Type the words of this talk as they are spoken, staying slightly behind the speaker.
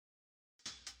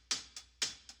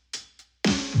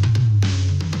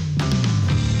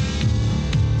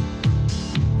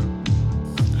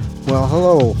Well,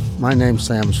 hello. My name's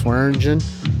Sam Swearingen.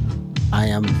 I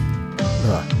am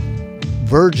the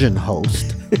virgin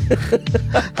host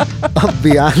of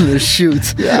Beyond the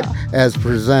Chutes, as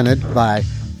presented by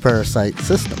Parasite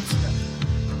Systems.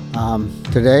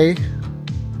 Today,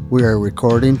 we are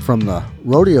recording from the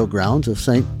rodeo grounds of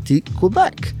Saint-Tite,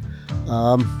 Quebec.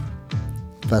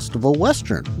 Festival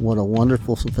Western. What a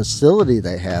wonderful facility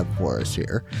they have for us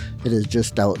here. It is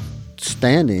just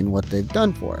outstanding what they've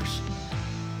done for us.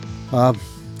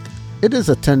 It is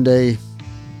a 10-day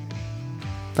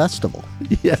festival.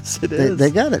 Yes, it is. They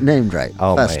got it named right.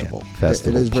 Oh, festival. Man.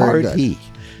 Festival. It is very good.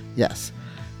 Yes.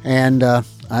 And I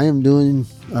am doing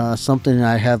something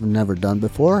I have never done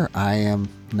before. I am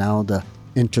now the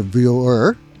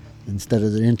interviewer instead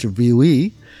of the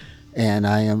interviewee. And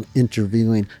I am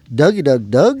interviewing Doug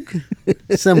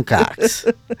Simcox.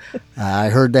 I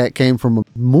heard that came from a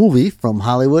movie from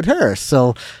Hollywood Harris.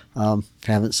 So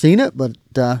haven't seen it, but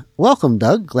welcome,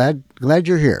 Doug. Glad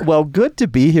you're here. Well, good to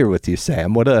be here with you,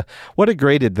 Sam. What a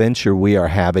great adventure we are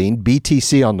having.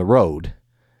 BTC on the road,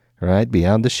 right?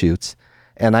 Beyond the Chutes.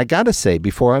 And I got to say,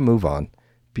 before I move on,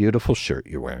 beautiful shirt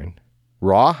you're wearing.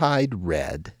 Rawhide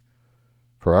red.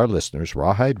 For our listeners,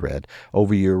 rawhide red.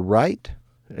 Over your right...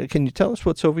 Can you tell us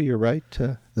what's over your right?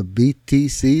 The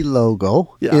BTC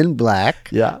logo in black.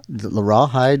 Yeah. The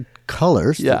rawhide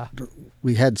colors. Yeah.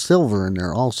 We had silver in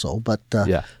there also, but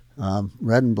red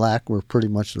and black were pretty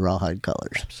much the rawhide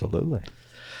colors. Absolutely.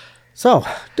 So,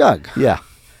 Doug. Yeah.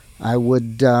 I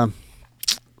would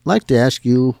like to ask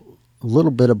you a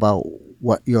little bit about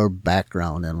what your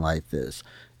background in life is.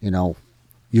 You know,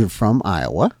 you're from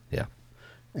Iowa. Yeah.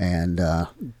 And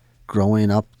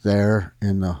growing up there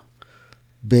in the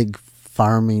big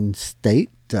farming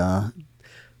state.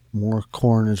 More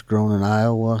corn is grown in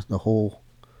Iowa.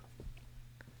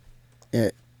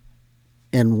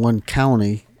 In one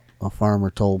county, a farmer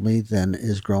told me, than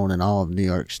is grown in all of New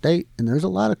York State. And there's a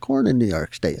lot of corn in New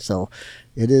York State. So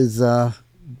it is the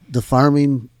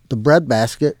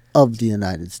breadbasket of the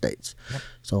United States. Yep.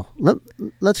 So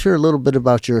let's hear a little bit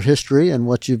about your history and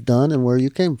what you've done and where you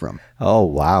came from. Oh,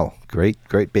 wow. Great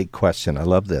big question. I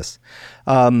love this.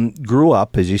 Grew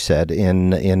up, as you said,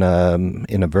 in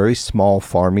a very small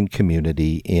farming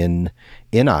community in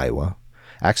Iowa,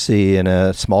 actually in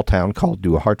a small town called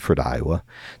New Hartford, Iowa.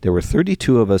 There were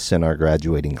 32 of us in our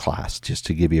graduating class, just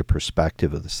to give you a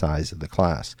perspective of the size of the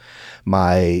class.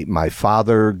 My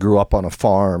father grew up on a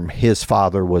farm. His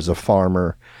father was a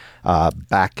farmer.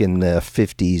 Back in the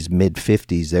 50s,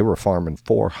 mid-50s, they were farming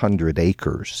 400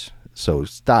 acres. So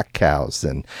stock cows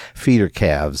and feeder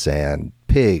calves and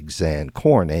pigs and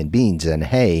corn and beans and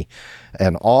hay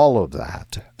and all of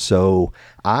that. So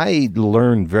I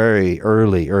learned very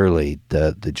early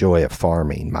the joy of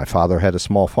farming. My father had a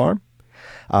small farm.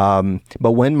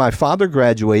 But when my father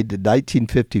graduated in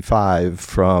 1955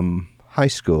 from high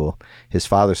school, his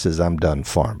father says, "I'm done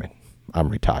farming. I'm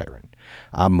retiring.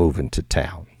 I'm moving to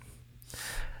town."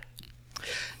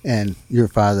 And your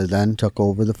father then took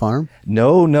over the farm?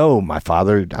 No. My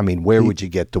father, where would you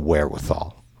get the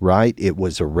wherewithal, right? It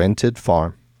was a rented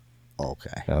farm.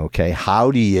 Okay. How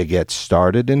do you get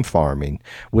started in farming,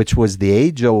 which was the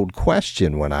age-old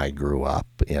question when I grew up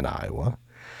in Iowa.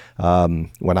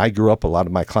 When I grew up, a lot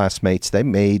of my classmates,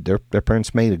 their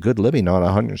parents made a good living on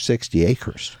 160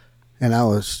 acres. And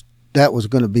that was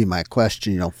going to be my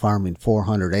question. Farming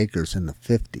 400 acres in the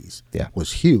 50s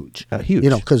was huge. Huge.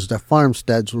 Because the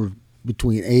farmsteads were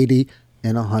between 80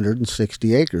 and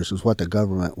 160 acres is what the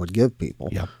government would give people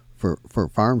for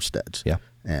farmsteads. Yeah.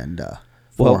 And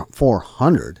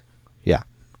 400. Yeah.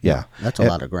 That's a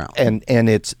lot of ground. And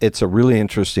it's a really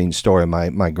interesting story.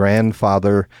 My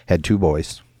grandfather had two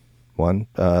boys, one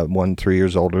 3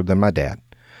 years older than my dad.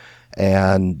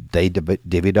 And they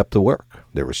divvied up the work.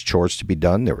 There was chores to be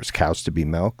done. There was cows to be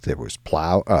milked. There was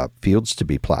fields to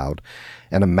be plowed.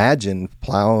 And imagine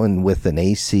plowing with an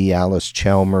AC Alice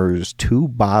Chalmers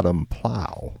 2-bottom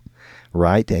plow,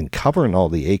 right? And covering all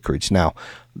the acreage. Now,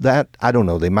 that, I don't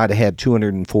know, they might have had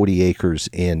 240 acres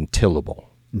in tillable.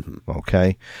 Mm-hmm.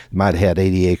 Okay, they might have had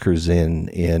 80 acres in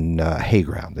hay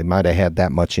ground. They might have had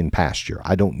that much in pasture.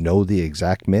 I don't know the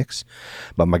exact mix,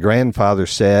 but my grandfather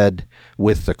said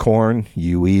with the corn,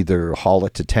 you either haul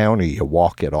it to town or you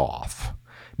walk it off,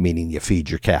 meaning you feed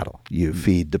your cattle, you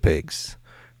feed the pigs,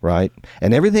 right?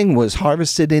 And everything was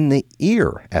harvested in the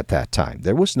ear at that time.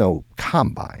 There was no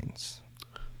combines.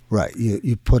 Right,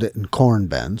 you put it in corn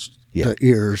bins, the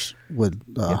ears with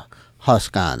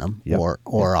husk on them or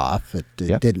off. It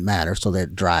didn't matter, so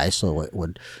they'd dry so it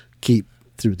would keep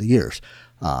through the years.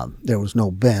 There was no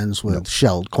bins with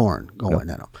shelled corn going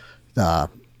in them.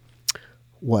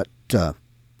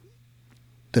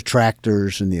 the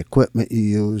tractors and the equipment you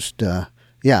used.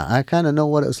 Yeah, I kind of know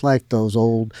what it's like, those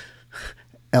old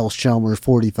L. Chalmers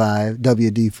 45,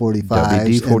 WD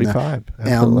 45s, WD-45,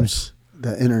 M's,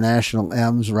 the International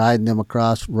M's, riding them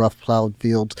across rough plowed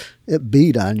fields. It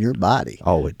beat on your body.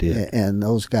 Oh, it did. And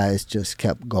those guys just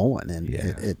kept going. And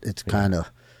it's kind of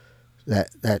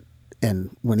that.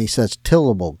 And when he says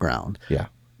tillable ground,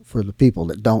 for the people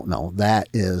that don't know, that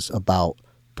is about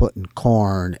putting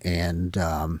corn and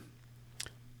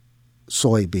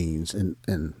soybeans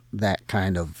and that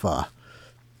kind of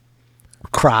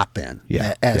crop in,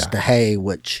 as the hay,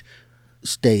 which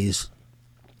stays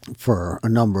for a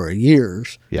number of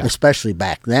years, especially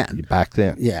back then.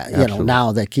 Yeah, absolutely.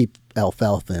 Now they keep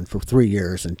alfalfa in for 3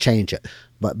 years and change it.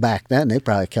 But back then, they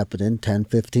probably kept it in 10,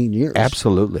 15 years.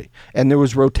 Absolutely. And there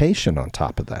was rotation on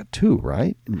top of that, too,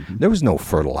 right? Mm-hmm. There was no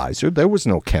fertilizer. There was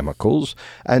no chemicals.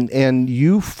 And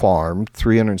you farmed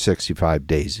 365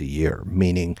 days a year,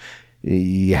 meaning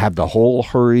you have the whole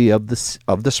hurry of the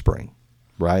spring,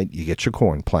 right? You get your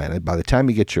corn planted. By the time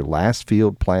you get your last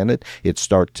field planted, it's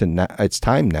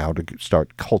time now to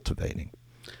start cultivating.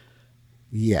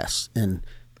 Yes, and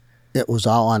it was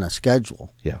all on a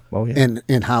schedule. Yeah. Oh, yeah.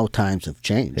 And how times have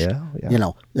changed.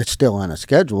 Yeah. It's still on a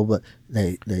schedule, but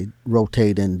they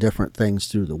rotate in different things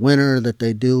through the winter that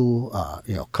they do.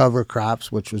 Cover crops,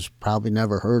 which was probably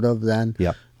never heard of then.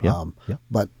 Yeah.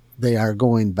 But they are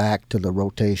going back to the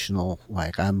rotational.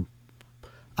 Like I'm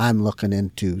looking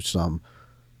into some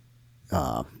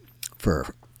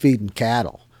for feeding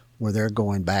cattle, where they're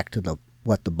going back to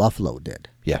what the buffalo did.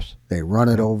 Yes. They run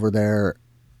it over there,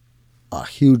 a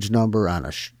huge number on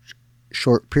a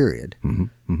short period,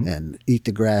 and eat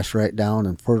the grass right down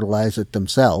and fertilize it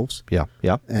themselves.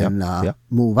 And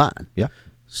move on. Yeah.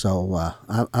 So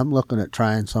I'm looking at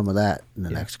trying some of that in the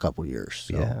next couple of years.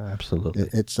 So yeah, absolutely.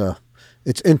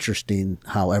 It's interesting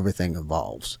how everything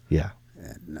evolves. Yeah.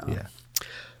 And,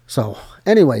 So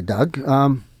anyway, Doug,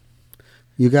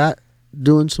 you got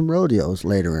doing some rodeos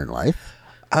later in life.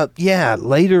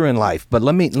 Later in life. But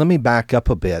let me back up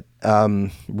a bit.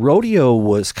 Rodeo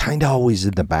was kind of always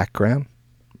in the background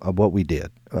of what we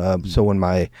did. So when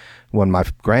my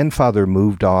grandfather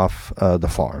moved off the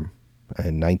farm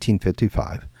in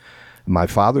 1955, my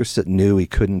father knew he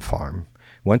couldn't farm,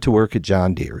 went to work at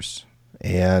John Deere's,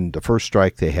 and the first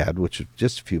strike they had, which was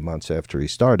just a few months after he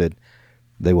started,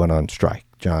 they went on strike.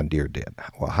 John Deere did.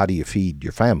 Well, how do you feed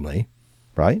your family,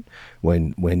 right,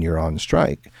 when you're on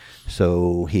strike?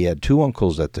 So he had two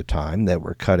uncles at the time that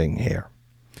were cutting hair.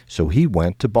 So he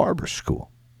went to barber school.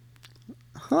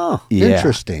 Oh,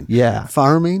 interesting. Yeah.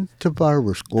 Farming to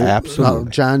barber school.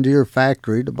 Absolutely. John Deere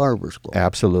factory to barber school.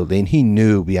 Absolutely. And he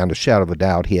knew beyond a shadow of a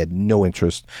doubt he had no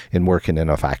interest in working in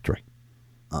a factory.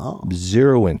 Oh.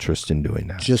 Zero interest in doing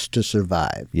that. Just to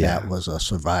survive. Yeah. That was a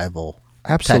survival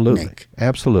Absolutely. technique.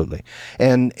 Absolutely.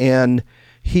 And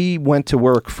he went to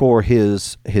work for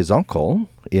his uncle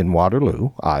in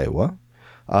Waterloo, Iowa.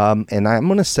 And I'm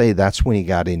going to say that's when he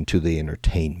got into the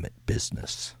entertainment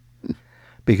business.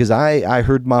 Because I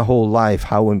heard my whole life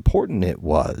how important it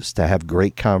was to have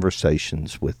great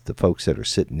conversations with the folks that are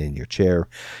sitting in your chair.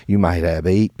 You might have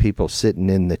 8 people sitting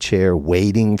in the chair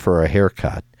waiting for a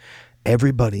haircut.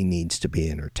 Everybody needs to be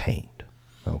entertained,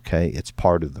 okay? It's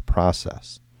part of the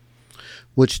process.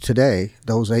 Which today,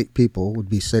 those 8 people would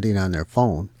be sitting on their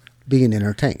phone being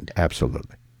entertained.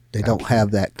 Absolutely. They don't have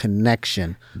that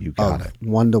connection of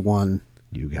one-to-one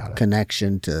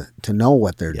connection to know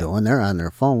what they're doing. They're on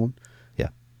their phone. Yeah.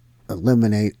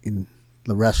 Eliminating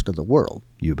the rest of the world.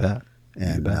 You bet.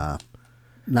 And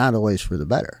not always for the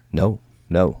better. No.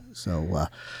 So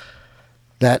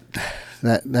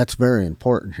that's very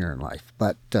important here in life.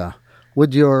 But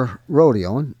with your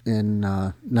rodeo in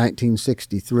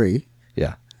 1963,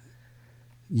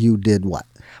 you did what?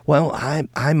 Well,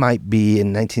 I might be in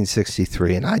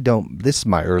 1963, and this is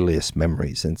my earliest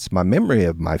memories. And it's my memory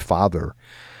of my father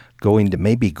going to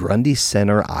maybe Grundy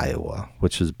Center, Iowa,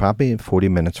 which was probably 40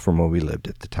 minutes from where we lived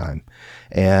at the time.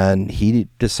 And he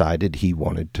decided he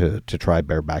wanted to try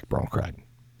bareback bronc riding.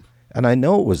 And I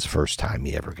know it was the first time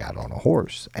he ever got on a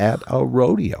horse at a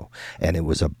rodeo. And it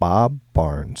was a Bob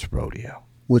Barnes rodeo.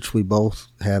 Which we both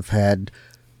have had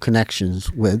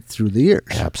connections with through the years.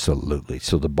 Absolutely.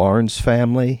 So the Barnes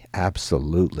family,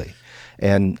 absolutely.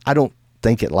 And I don't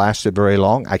think it lasted very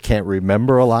long. I can't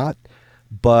remember a lot.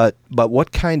 But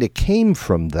what kind of came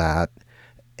from that,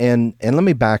 and let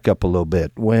me back up a little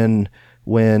bit. When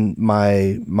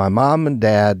my mom and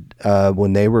dad,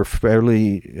 when they were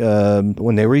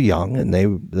when they were young, and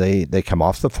they come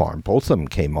off the farm, both of them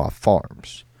came off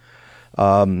farms.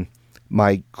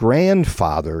 My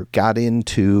grandfather got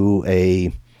into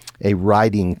a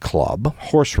riding club,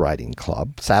 horse riding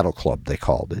club, saddle club they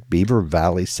called it, Beaver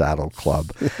Valley Saddle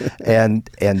Club, and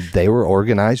they were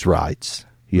organized rides,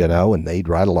 and they'd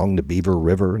ride along the Beaver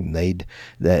River, and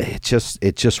it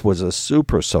just was a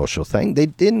super social thing. They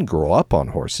didn't grow up on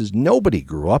horses. Nobody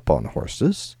grew up on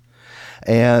horses,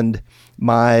 and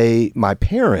my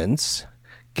parents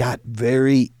got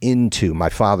very into. My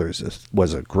father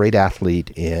was a great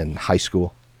athlete in high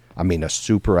school. I mean, a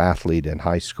super athlete in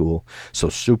high school, so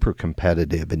super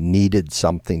competitive and needed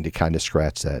something to kind of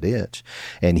scratch that itch.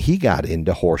 And he got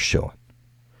into horse showing.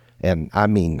 And I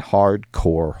mean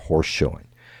hardcore horse showing.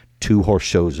 2 horse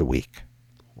shows a week.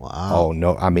 Wow. Oh,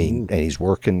 no. I mean, and he's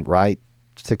working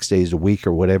 6 days a week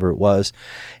or whatever it was.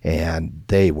 And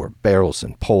they were barrels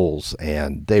and poles,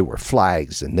 and they were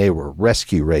flags, and they were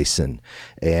rescue racing.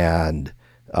 And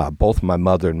both my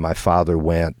mother and my father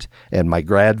went, and my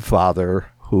grandfather,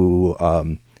 who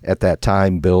at that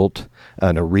time built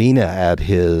an arena at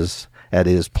his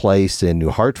place in New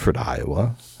Hartford,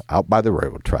 Iowa, out by the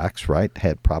railroad tracks, right?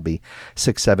 Had probably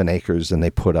 6-7 acres, and they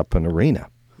put up an arena.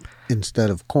 Instead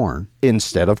of corn.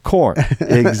 Exactly,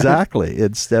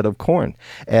 instead of corn.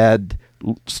 And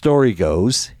story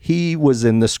goes, he was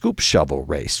in the scoop shovel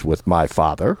race with my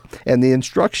father, and the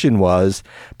instruction was,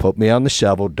 put me on the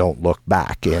shovel, don't look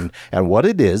back. And what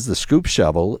it is, the scoop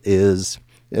shovel is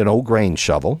an old grain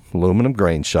shovel, aluminum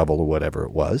grain shovel or whatever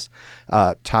it was,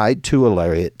 tied to a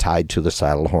lariat, tied to the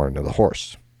saddle horn of the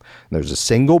horse. And there's a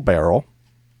single barrel,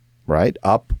 right,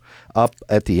 up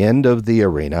at the end of the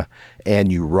arena,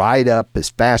 and you ride up as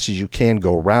fast as you can,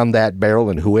 go around that barrel,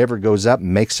 and whoever goes up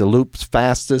and makes the loop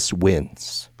fastest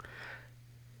wins.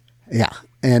 Yeah,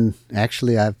 and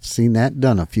actually I've seen that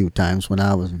done a few times when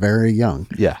I was very young.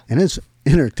 Yeah. And it's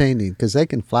entertaining because they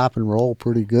can flop and roll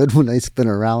pretty good when they spin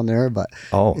around there, but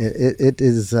it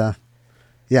is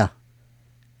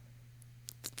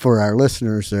for our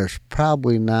listeners, there's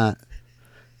probably not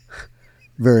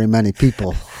very many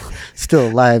people still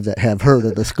alive that have heard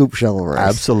of the scoop shovel race.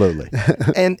 Absolutely.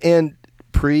 and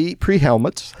pre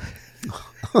helmets,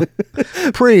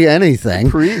 pre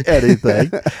anything,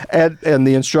 and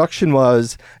the instruction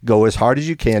was, go as hard as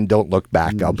you can, don't look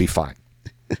back, I'll be fine.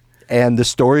 And the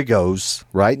story goes,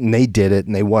 right, and they did it,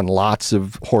 and they won lots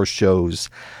of horse shows.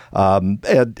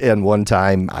 And one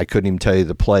time, I couldn't even tell you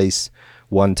the place.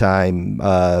 One time,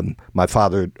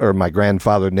 my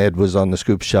grandfather Ned was on the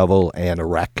scoop shovel, and a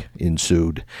wreck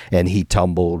ensued, and he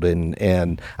tumbled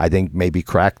and I think maybe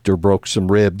cracked or broke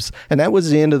some ribs, and that was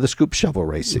the end of the scoop shovel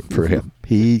racing for him.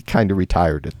 He kind of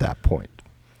retired at that point.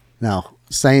 Now,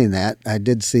 saying that, I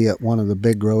did see at one of the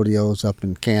big rodeos up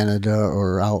in Canada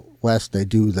or out west, they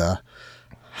do the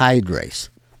hide race.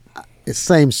 It's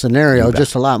the same scenario,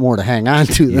 just a lot more to hang on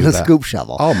to than a scoop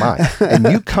shovel. Oh, my. And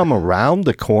you come around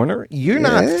the corner, you're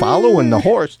not following the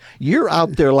horse. You're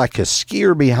out there like a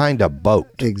skier behind a boat.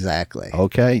 Exactly.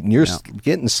 Okay? And you're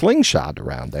getting slingshot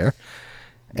around there.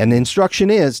 And the instruction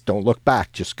is, don't look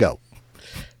back, just go.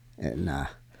 And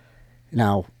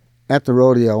now, at the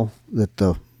rodeo that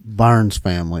the Barnes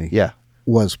family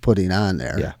was putting on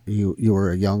there, you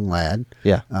were a young lad.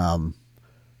 Yeah.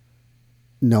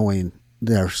 Knowing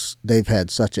they've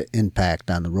had such an impact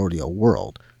on the rodeo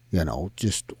world,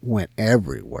 just went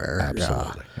everywhere.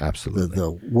 Absolutely.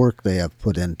 The work they have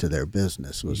put into their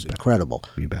business was incredible.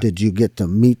 You bet. Did you get to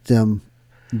meet them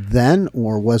then,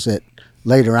 or was it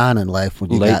later on in life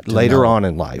when you got to later know? on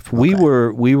in life? Okay.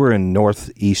 We were in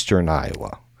northeastern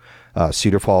Iowa,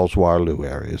 Cedar Falls, Waterloo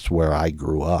areas where I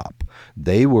grew up.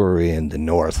 They were in the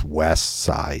northwest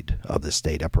side of the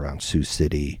state, up around Sioux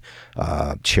City,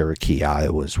 Cherokee,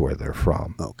 Iowa is where they're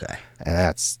from. Okay. And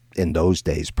that's, in those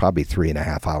days, probably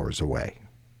 3.5 hours away.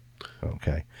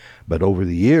 Okay. But over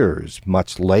the years,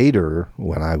 much later,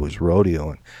 when I was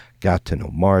rodeoing, got to know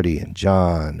Marty and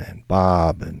John and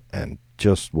Bob and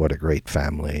just what a great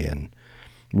family, and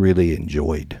really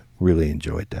enjoyed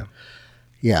them.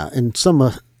 Yeah, and some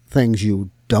of the things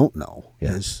you don't know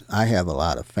is I have a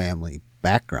lot of family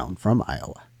background from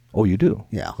Iowa. Oh, you do?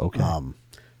 Yeah. Okay.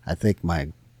 I think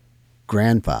my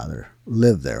grandfather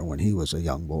lived there when he was a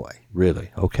young boy.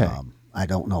 Really? Okay. I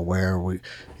don't know where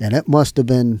and it must have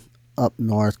been up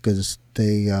north because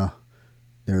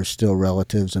there's still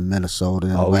relatives in Minnesota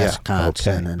and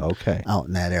Wisconsin and out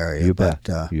in that area. You bet.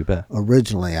 You bet.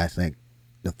 Originally, I think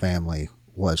the family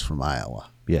was from Iowa.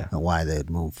 Yeah. And why they had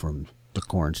moved from the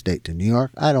corn state to New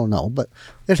York, I don't know, but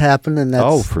it happened, and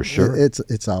that's for sure.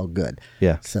 It's all good.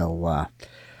 Yeah. So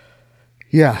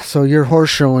so your horse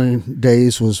showing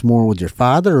days was more with your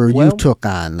father, or you took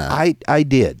on? I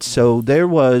did. So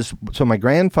my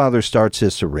grandfather starts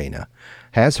this arena.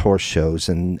 has horse shows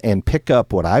and pick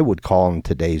up what I would call in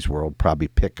today's world probably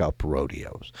pick up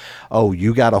rodeos. Oh,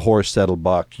 you got a horse that'll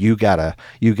buck. You got a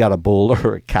bull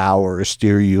or a cow or a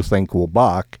steer you think will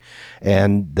buck,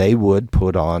 and they would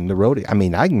put on the rodeo. I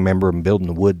mean, I can remember them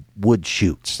building wood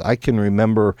chutes. I can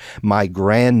remember my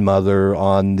grandmother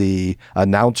on the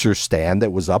announcer stand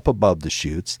that was up above the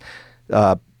chutes,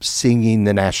 singing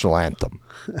the national anthem,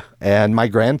 and my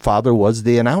grandfather was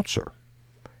the announcer.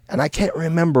 And I can't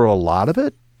remember a lot of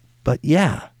it, but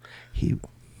yeah,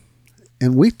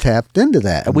 and we tapped into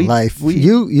that in life.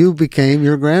 You became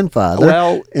your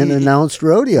grandfather and announced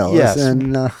rodeos. Yes,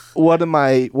 and one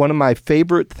of my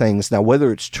favorite things. Now,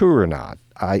 whether it's true or not,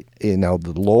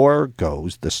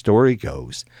 the story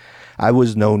goes, I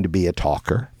was known to be a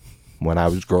talker when I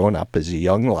was growing up as a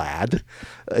young lad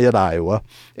in Iowa,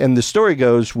 and the story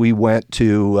goes we went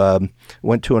to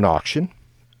an auction,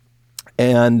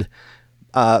 and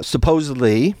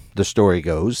supposedly, the story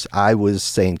goes, I was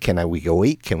saying, can we go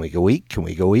eat? Can we go eat? Can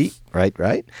we go eat?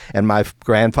 Right? And my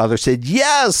grandfather said,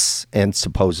 yes! And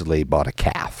supposedly bought a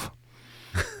calf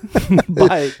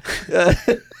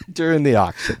during the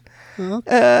auction.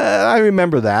 I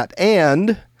remember that.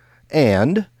 And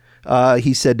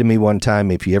he said to me one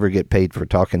time, if you ever get paid for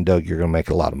talking, Doug, you're going to make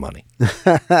a lot of money.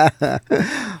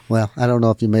 Well, I don't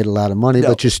know if you made a lot of money,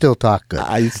 but you still talk good.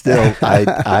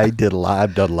 I've done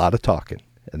a lot of talking,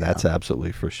 and that's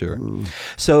absolutely for sure.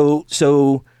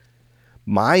 So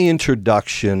my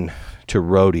introduction to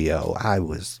rodeo, I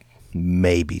was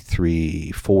maybe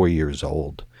 3-4 years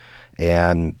old,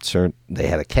 and they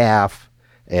had a calf,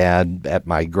 and at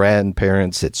my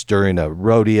grandparents, it's during a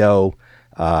rodeo,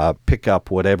 pick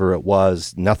up whatever it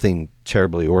was, nothing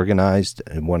terribly organized,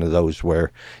 and one of those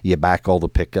where you back all the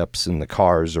pickups and the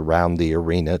cars around the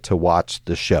arena to watch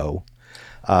the show.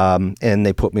 And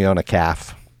they put me on a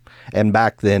calf. And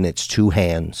back then it's two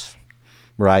hands,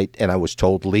 right? And I was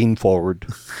told lean forward.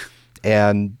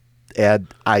 And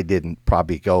I didn't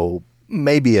probably go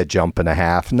maybe a jump and a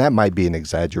half, and that might be an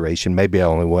exaggeration. Maybe I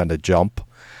only went a jump.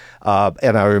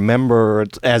 And I remember,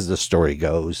 as the story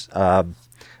goes,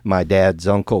 my dad's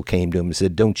uncle came to him and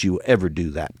said, don't you ever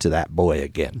do that to that boy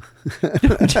again.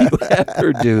 Don't you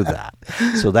ever do that.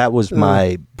 So that was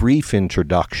my brief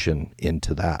introduction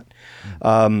into that.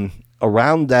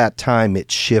 Around that time,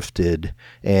 it shifted,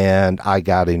 and I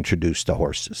got introduced to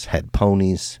horses, had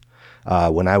ponies.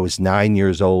 When I was 9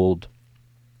 years old,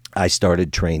 I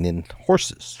started training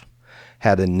horses.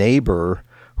 Had a neighbor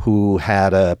who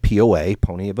had a POA,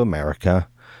 Pony of America,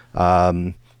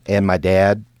 and my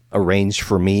dad arranged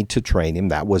for me to train him.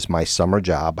 That was my summer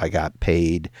job. I got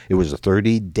paid. It was a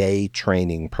 30-day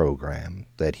training program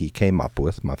that he came up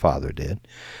with. My father did.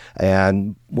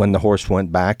 And when the horse went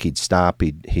back, he'd stop.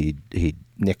 He'd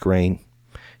nick rein.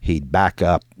 He'd back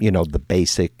up. The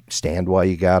basic stand while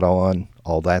you got on,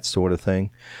 all that sort of thing.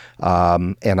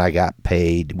 And I got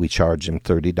paid. We charged him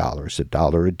 $30,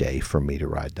 $1 a day for me to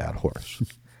ride that horse.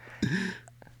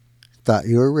 Thought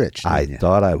you were rich. I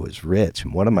thought I was rich,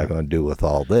 and what am I going to do with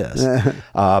all this?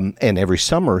 And every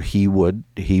summer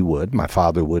my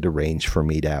father would arrange for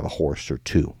me to have a horse or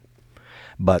two.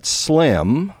 But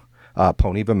Slim,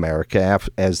 Pony of America,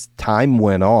 as time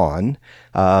went on,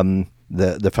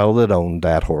 the fellow that owned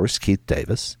that horse, Keith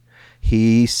Davis,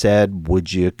 he said,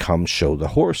 would you come show the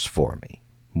horse for me?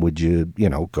 Would you,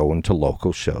 go into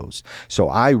local shows? So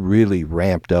I really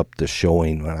ramped up the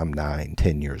showing when I'm 9,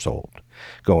 10 years old.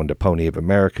 Going to Pony of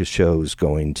America shows,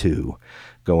 going to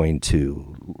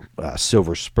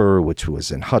Silver Spur, which was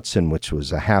in Hudson, which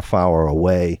was a half hour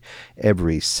away.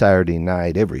 Every Saturday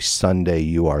night, every Sunday,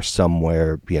 you are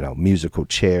somewhere, musical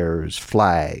chairs,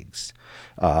 flags,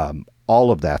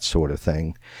 all of that sort of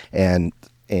thing. And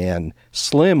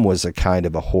Slim was a kind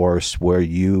of a horse where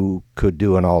you could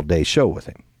do an all-day show with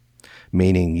him,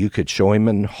 meaning you could show him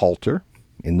in halter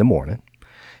in the morning.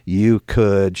 You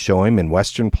could show him in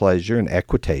Western Pleasure and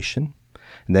Equitation,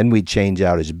 and then we'd change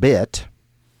out his bit,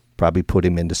 probably put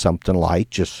him into something light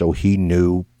just so he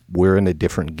knew we're in a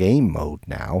different game mode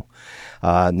now.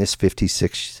 And this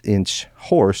 56-inch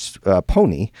horse,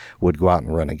 pony, would go out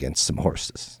and run against some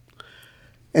horses.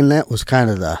 And that was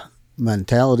kind of the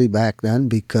mentality back then,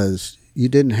 because you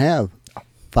didn't have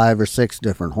 5 or 6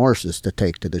 different horses to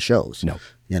take to the shows. No.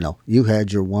 You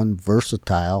had your one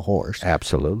versatile horse.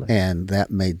 Absolutely. And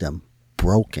that made them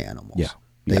broke animals. Yeah.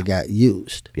 They got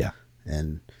used. Yeah.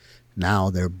 And now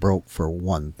they're broke for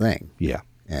one thing. Yeah.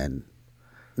 And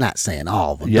not saying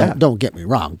all of them. Yeah. Don't get me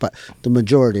wrong, but the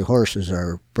majority of horses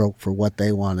are broke for what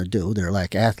they want to do. They're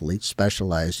like athletes,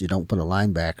 specialized. You don't put a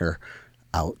linebacker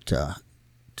out to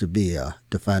be a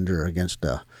defender against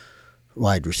a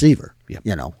wide receiver. Yep.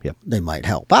 They might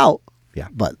help out, Yeah.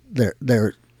 But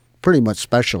they're pretty much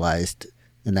specialized,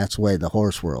 and that's the way the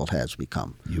horse world has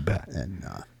become. You bet.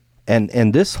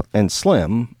 And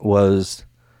Slim was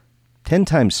 10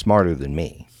 times smarter than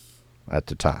me at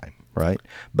the time, right?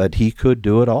 But he could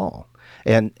do it all.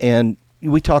 And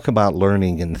we talk about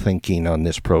learning and thinking on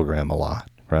this program a lot,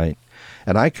 right?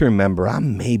 And I can remember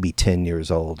I'm maybe 10 years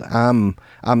old. I'm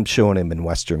showing him in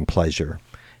Western Pleasure.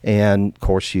 And of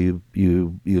course you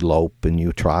lope and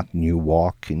you trot and you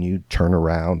walk and you turn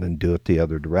around and do it the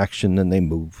other direction, and they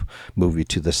move you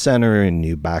to the center and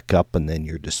you back up, and then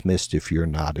you're dismissed if you're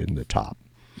not in the top.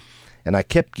 And I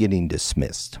kept getting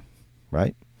dismissed,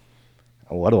 right?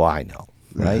 What do I know,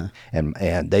 right?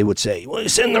 And they would say, well,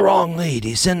 he's in the wrong lead.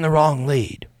 He's in the wrong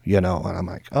lead, and I'm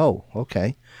like, oh,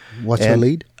 okay. What's the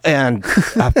lead? And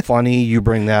funny you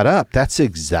bring that up. That's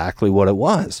exactly what it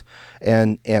was.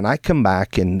 And I come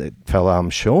back, and the fellow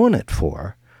I'm showing it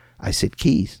for, I said,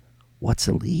 Keith, what's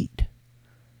a lead?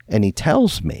 And he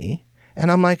tells me,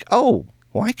 and I'm like, oh,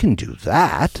 well, I can do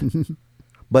that.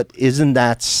 But isn't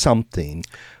that something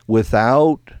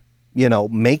without,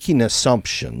 making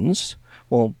assumptions?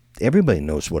 Well, everybody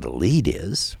knows what a lead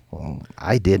is. Well,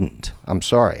 I didn't. I'm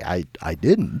sorry, I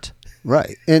didn't.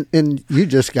 Right. And you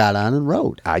just got on and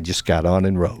rode. I just got on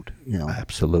and rode. I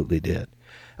absolutely did.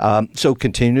 So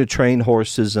continue to train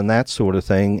horses and that sort of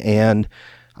thing. And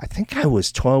I think I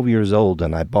was 12 years old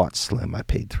and I bought Slim. I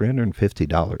paid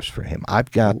 $350 for him.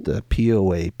 I've got the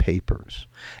POA papers.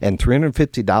 And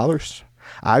 $350,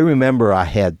 I remember I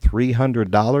had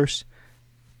 $300.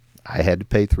 I had to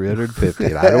pay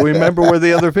 $350. I don't remember where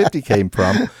the other 50 came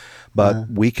from. But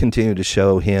we continue to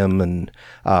show him, and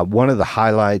one of the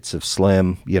highlights of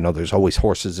Slim, there's always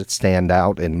horses that stand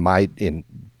out. In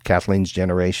Kathleen's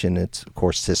generation, it's, of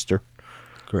course, Sister,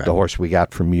 correct, the horse we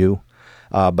got from you.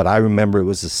 But I remember it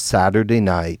was a Saturday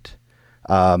night,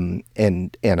 and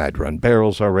I'd run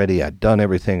barrels already. I'd done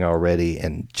everything already,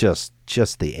 and just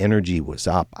the energy was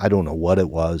up. I don't know what it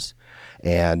was,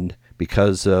 and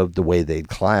because of the way they'd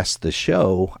classed the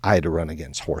show, I had to run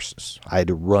against horses. I had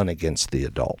to run against the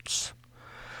adults.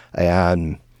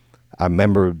 And I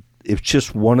remember it was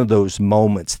just one of those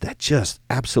moments that just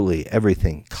absolutely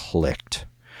everything clicked.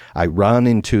 I run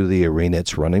into the arena.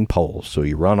 It's running poles. So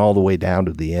you run all the way down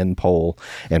to the end pole,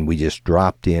 and we just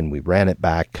dropped in. We ran it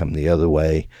back, come the other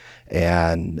way.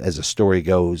 And as the story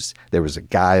goes, there was a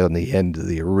guy on the end of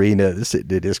the arena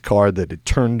sitting in his car that had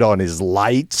turned on his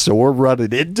lights, so we're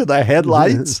running into the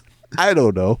headlights. I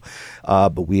don't know.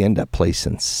 But we end up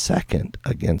placing second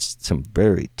against some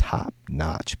very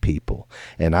top-notch people.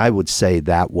 And I would say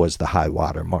that was the high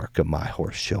water mark of my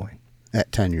horse showing.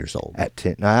 At 10 years old? At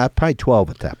 10, probably 12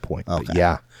 at that point. Okay. But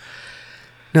yeah.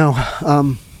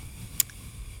 Now,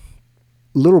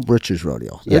 Little Britches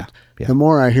Rodeo. Yeah. The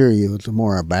more I hear you, the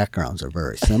more our backgrounds are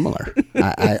very similar.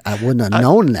 I wouldn't have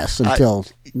known this until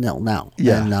now.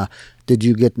 Yeah. And did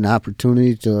you get an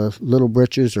opportunity to Little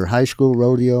Britches or high school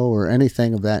rodeo or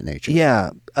anything of that nature?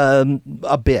 Yeah,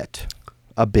 a bit.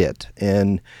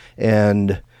 And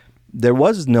there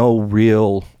was no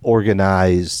real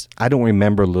organized, I don't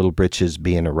remember Little Britches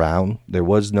being around. There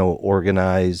was no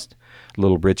organized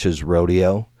Little Britches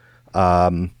rodeo.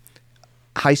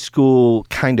 High school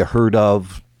kind of heard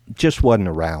of, just wasn't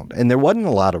around. And there wasn't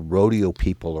a lot of rodeo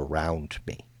people around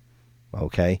me,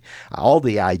 okay? All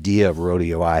the idea of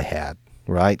rodeo I had,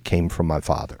 right, came from my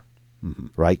father,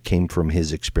 right, came from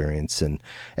his experience and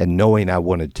knowing I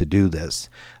wanted to do this.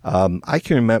 I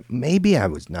can remember, maybe I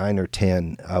was 9 or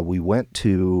 10, we went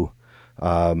to,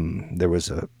 there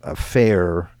was a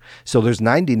fair. So there's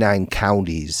 99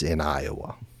 counties in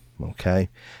Iowa. Okay,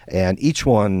 and each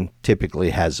one typically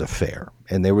has a fair.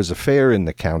 And there was a fair in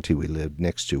the county we lived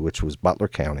next to, which was Butler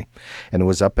County, and it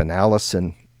was up in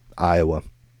Allison, Iowa.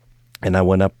 And I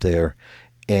went up there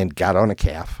and got on a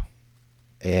calf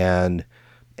and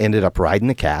ended up riding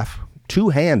the calf,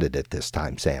 two-handed at this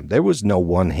time, Sam. There was no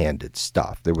one-handed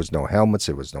stuff. There was no helmets.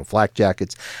 There was no flak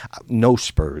jackets, no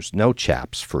spurs, no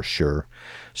chaps for sure.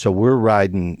 So we're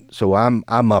riding. So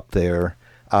I'm up there.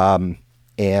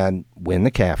 And win the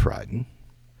calf riding.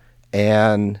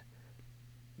 And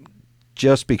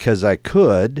just because I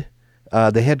could,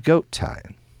 they had goat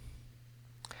tying.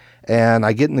 And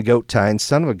I get in the goat tying,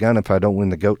 son of a gun if I don't win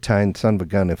the goat tying, son of a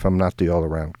gun if I'm not the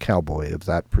all-around cowboy of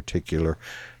that particular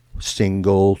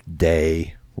single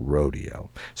day rodeo.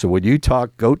 So when you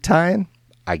talk goat tying,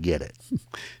 I get it.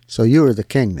 So you were the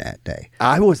king that day.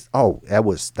 I was. Oh, that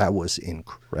was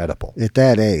incredible. At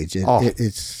that age,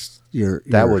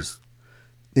 that was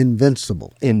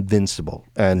invincible.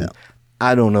 And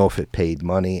I don't know if it paid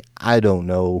money. I don't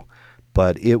know,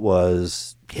 but it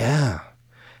was, yeah.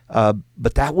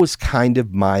 But that was kind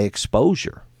of my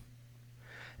exposure.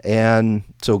 And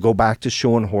so go back to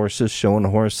showing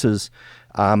horses.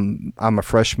 I'm a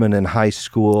freshman in high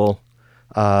school.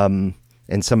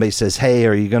 And somebody says, hey,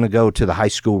 are you going to go to the high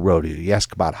school rodeo? You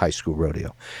ask about high school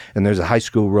rodeo. And there's a high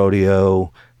school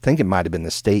rodeo. I think it might have been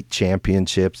the state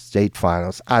championships, state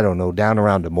finals. I don't know, down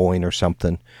around Des Moines or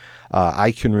something.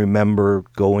 I can remember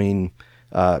going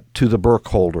to the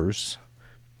Burkholders.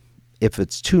 If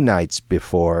it's 2 nights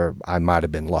before, I might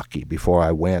have been lucky before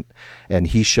I went. And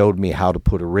he showed me how to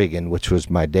put a rigging, which was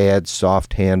my dad's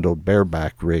soft-handled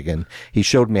bareback rigging. He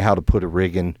showed me how to put a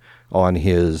rigging on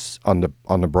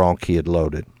the bronc he had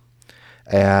loaded.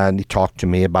 And he talked to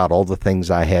me about all the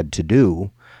things I had to do,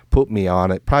 put me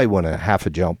on it, probably went a half a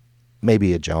jump,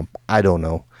 maybe a jump, I don't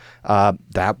know.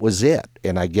 That was it.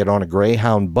 And I get on a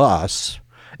Greyhound bus,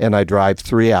 and I drive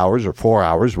 3 hours or 4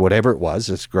 hours, whatever it was.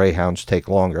 This Greyhounds take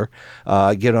longer.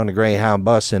 Get on a Greyhound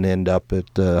bus and end up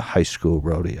at the high school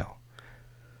rodeo.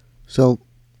 So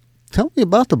tell me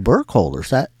about the Burkholders.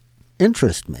 That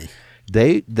interests me.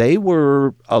 They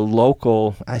were a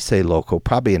local, I say local,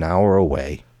 probably an hour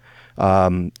away.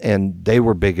 And they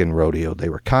were big in rodeo. They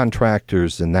were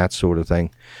contractors and that sort of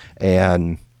thing.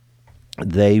 And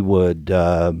they would,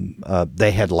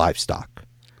 they had livestock.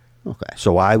 Okay.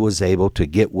 So I was able to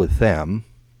get with them.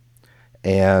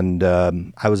 And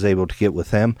and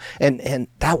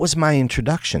that was my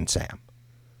introduction, Sam.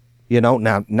 You know,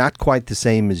 now, not quite the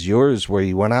same as yours, where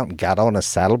you went out and got on a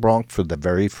saddle bronc for the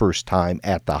very first time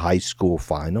at the high school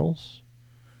finals,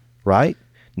 right?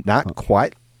 Not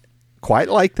quite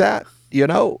like that, you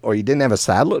know, or you didn't have a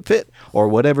saddle that fit or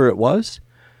whatever it was.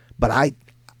 But I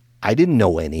didn't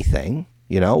know anything,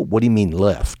 you know. What do you mean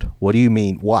lift? What do you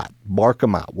mean what? Bark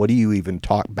them out. What do you even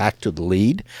talk back to the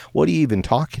lead? What are you even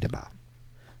talking about?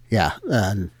 Yeah,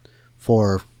 and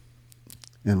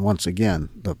once again,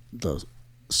 the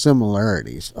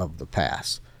similarities of the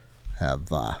past have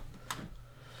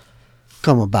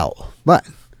come about. But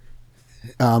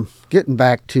getting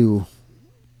back to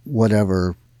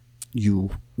whatever you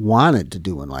wanted to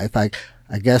do in life, I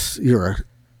guess you're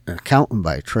an accountant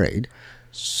by trade.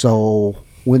 So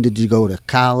when did you go to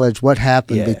college? What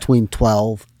happened between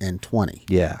 12 and 20?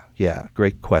 Yeah,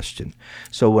 great question.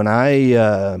 So when I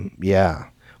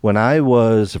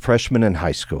was a freshman in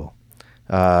high school,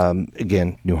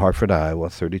 again, New Hartford, Iowa,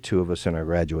 32 of us in our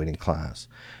graduating class.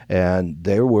 And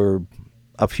there were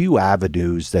a few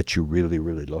avenues that you really,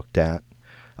 really looked at.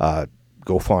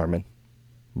 Go farming,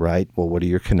 right? Well, what are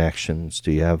your connections?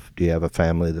 Do you have a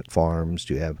family that farms?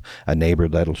 Do you have a neighbor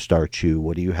that'll start you?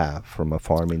 What do you have from a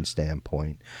farming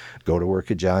standpoint? Go to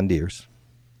work at John Deere's,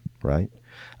 right?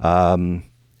 And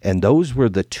those were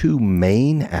the two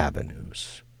main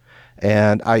avenues.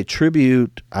 And I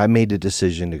made a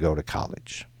decision to go to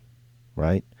college,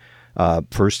 right?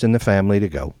 First in the family to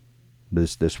go.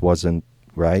 This wasn't,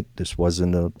 right? This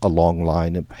wasn't a long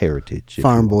line of heritage.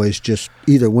 Farm boys just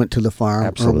either went to the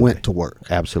farm or went to work.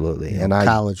 Absolutely. And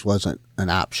college wasn't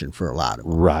an option for a lot of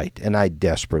them. Right. And I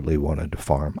desperately wanted to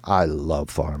farm. I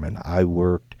love farming. I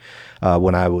worked,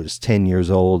 when I was 10 years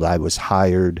old, I was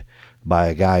hired by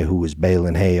a guy who was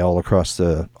baling hay all across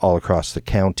the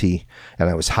county,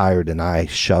 and I was hired and I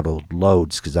shuttled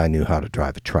loads because I knew how to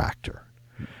drive a tractor.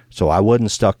 So I wasn't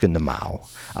stuck in the mow.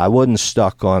 I wasn't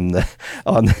stuck on the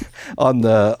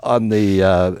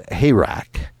hay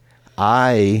rack.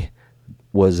 I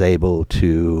was able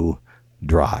to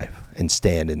drive and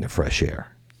stand in the fresh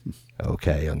air.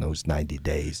 Okay, on those 90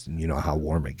 days, and you know how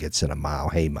warm it gets in a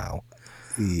hay mow.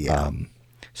 Yeah.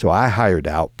 So I hired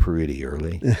out pretty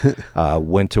early.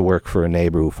 Went to work for a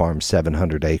neighbor who farmed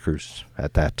 700 acres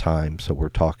at that time. So we're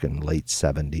talking late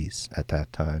 70s at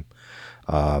that time.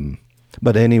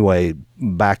 But anyway,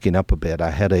 backing up a bit,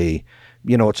 I had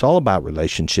it's all about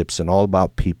relationships and all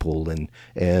about people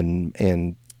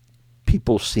and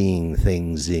people seeing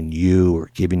things in you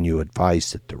or giving you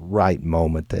advice at the right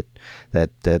moment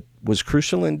that was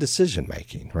crucial in decision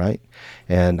making, right?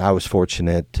 And I was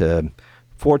fortunate.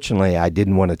 Fortunately, I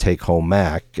didn't want to take home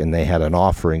Mac, and they had an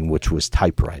offering which was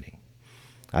typewriting.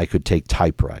 I could take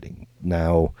typewriting.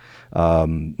 Now,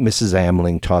 Mrs.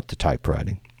 Amling taught the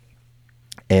typewriting.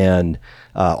 And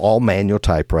all manual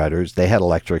typewriters, they had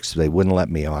electrics, so they wouldn't let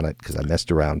me on it because I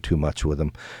messed around too much with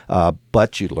them.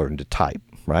 But you learned to type,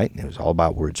 right? It was all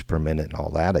about words per minute and all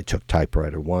that. I took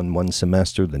typewriter one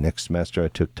semester. The next semester I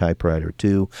took typewriter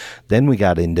 2. Then we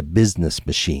got into business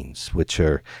machines, which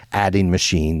are adding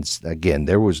machines. Again,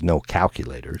 there was no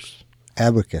calculators.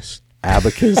 Abacus.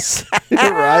 abacus,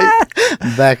 right?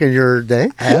 Back in your day?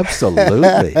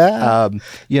 Absolutely.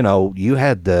 You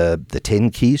had the 10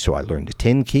 key, so I learned the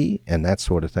 10 key and that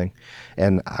sort of thing.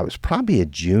 And I was probably a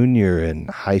junior in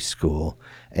high school,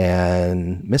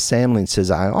 and Miss Samlin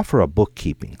says, I offer a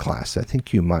bookkeeping class. I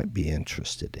think you might be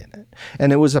interested in it.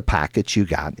 And it was a package you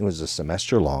got. It was a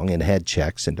semester long and had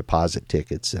checks and deposit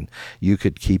tickets, and you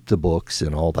could keep the books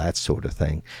and all that sort of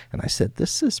thing. And I said,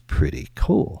 this is pretty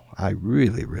cool. I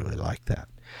really, really like that.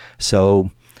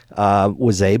 So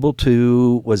was able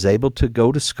to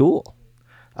go to school.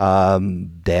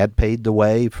 Dad paid the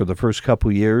way for the first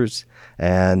couple years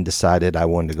and decided I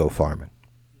wanted to go farming.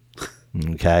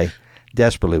 Okay.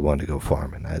 Desperately wanted to go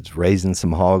farming. I was raising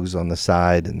some hogs on the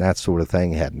side and that sort of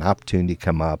thing. Had an opportunity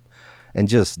come up and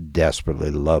just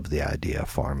desperately loved the idea of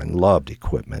farming. Loved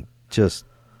equipment. Just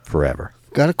forever.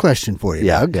 Got a question for you,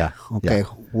 Doug. Yeah. Okay. Yeah.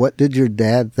 What did your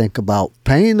dad think about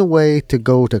paying the way to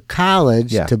go to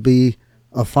college to be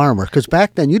a farmer? Because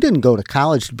back then you didn't go to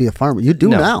college to be a farmer. You do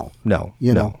now. No.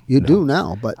 You do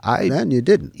now, but then you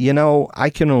didn't. I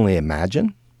can only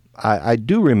imagine. I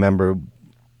do remember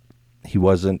he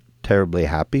wasn't terribly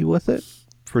happy with it,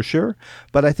 for sure,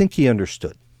 but I think he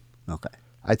understood. Okay.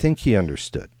 I think he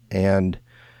understood. And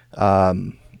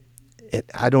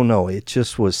I don't know, it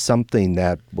just was something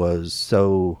that was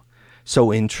so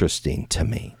interesting to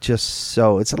me. Just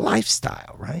so, it's a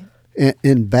lifestyle, right?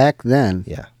 And back then,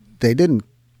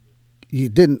 you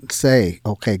didn't say,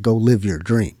 okay, go live your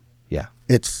dream. Yeah.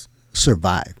 It's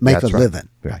survive, make That's a living,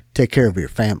 right. Take care of your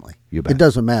family. You bet. It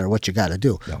doesn't matter what you got to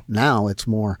do. No. Now it's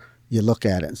more, you look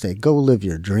at it and say, go live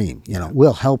your dream.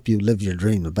 We'll help you live your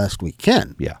dream the best we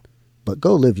can. Yeah. But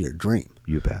go live your dream.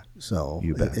 You bet. So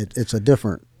You bet. It's a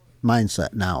different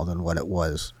mindset now than what it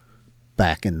was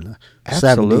back in the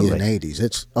Absolutely. 70s and 80s.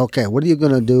 It's, okay, what are you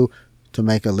going to do to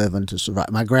make a living to survive?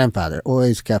 My grandfather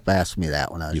always kept asking me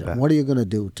that when I was young. What are you going to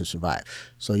do to survive?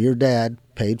 So your dad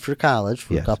paid for college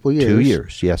for a couple of years. 2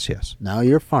 years, yes. Now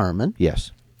you're farming.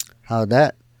 Yes. How'd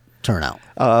that turn out?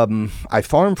 I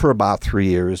farmed for about 3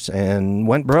 years and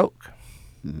went broke.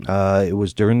 It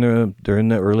was during the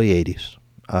early 80s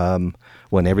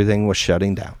when everything was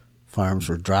shutting down. Farms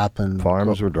were dropping.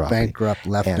 Bankrupt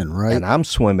left and right. And I'm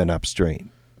swimming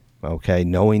upstream, okay,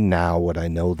 knowing now what I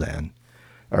know then,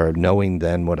 or knowing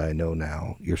then what I know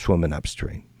now, you're swimming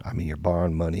upstream. I mean, you're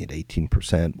borrowing money at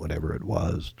 18%, whatever it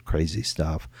was, crazy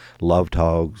stuff. Loved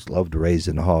hogs, loved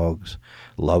raising hogs,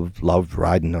 loved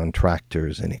riding on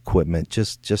tractors and equipment,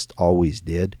 just always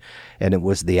did. And it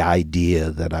was the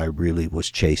idea that I really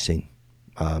was chasing.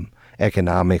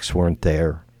 Economics weren't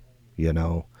there,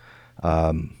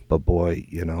 but boy,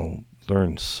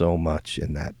 learned so much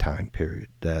in that time period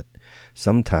that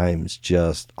sometimes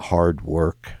just hard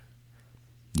work,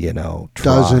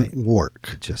 doesn't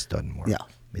work. It just doesn't work. Yeah.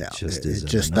 It just isn't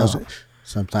It just enough. doesn't.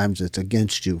 Sometimes it's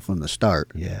against you from the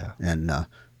start. Yeah. And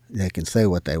they can say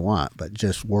what they want, but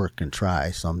just work and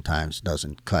try sometimes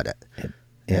doesn't cut it.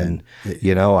 And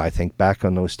I think back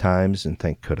on those times and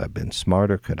think, could I have been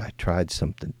smarter? Could I tried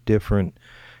something different?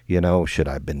 Should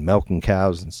I have been milking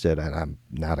cows instead? And I'm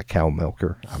not a cow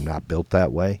milker. I'm not built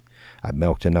that way. I've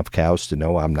milked enough cows to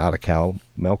know I'm not a cow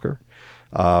milker.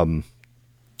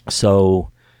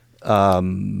 So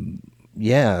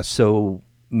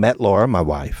met Laura, my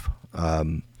wife,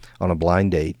 on a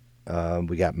blind date.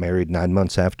 We got married 9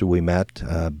 months after we met,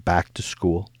 back to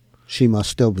school. She must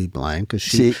still be blind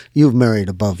because you've married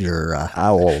above your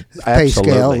pay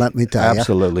scale, absolutely. let me tell you.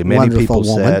 Absolutely. Many Wonderful people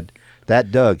woman. said,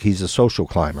 that Doug, he's a social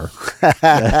climber.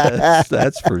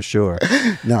 That's for sure.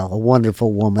 No, a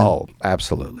wonderful woman. Oh,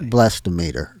 absolutely. Blessed to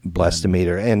meet her. Blessed to meet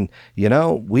her. And,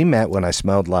 we met when I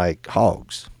smelled like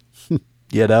hogs,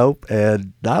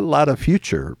 and not a lot of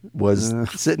future was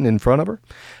sitting in front of her.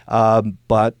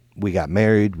 But we got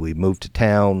married. We moved to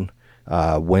town,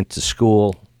 went to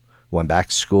school, went back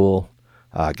to school,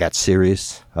 got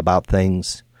serious about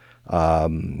things,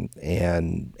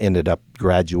 and ended up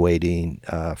graduating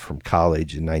from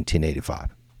college in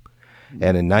 1985.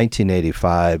 And in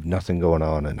 1985, nothing going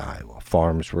on in Iowa.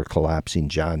 Farms were collapsing.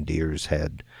 John Deere's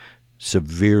had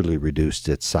severely reduced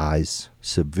its size,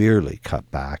 severely cut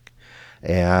back,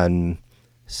 and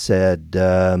said,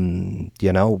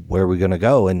 where are we going to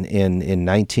go? And in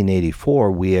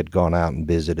 1984, we had gone out and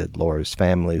visited Laura's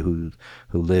family who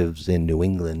lives in New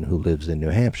England, who lives in New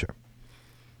Hampshire.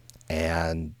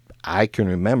 And I can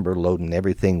remember loading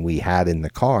everything we had in the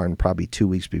car, and probably 2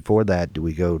 weeks before that, do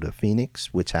we go to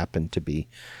Phoenix, which happened to be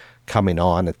coming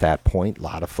on at that point. A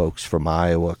lot of folks from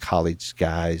Iowa, college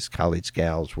guys, college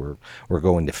gals were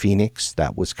going to Phoenix.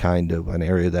 That was kind of an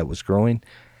area that was growing.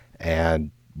 And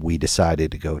we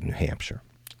decided to go to New Hampshire.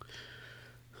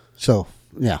 So,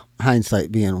 yeah,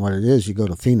 hindsight being what it is, you go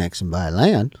to Phoenix and buy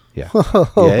land. Yeah.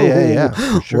 Yeah,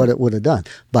 for sure. What it would have done.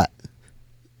 But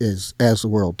as the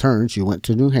world turns, you went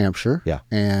to New Hampshire. Yeah.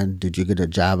 And did you get a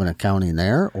job in accounting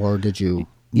there, or did you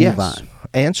Yes. move on?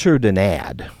 Answered an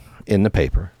ad in the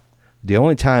paper. The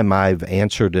only time I've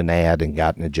answered an ad and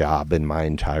gotten a job in my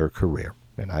entire career,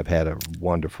 and I've had a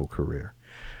wonderful career.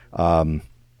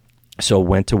 So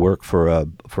went to work for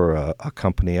a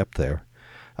company up there,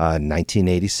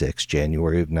 1986,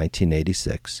 January of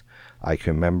 1986. I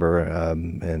can remember,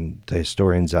 and the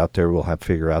historians out there will have to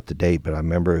figure out the date, but I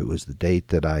remember it was the date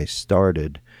that I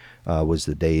started, was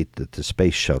the date that the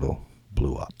space shuttle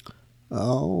blew up.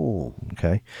 Oh.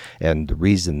 Okay. And the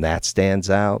reason that stands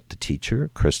out, the teacher,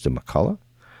 Krista McCullough,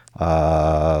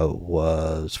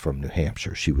 was from New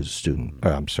Hampshire. She was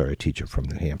a teacher from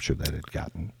New Hampshire that had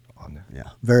gotten on there.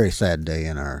 Yeah. Very sad day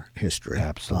in our history.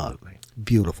 Absolutely.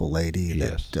 Beautiful lady.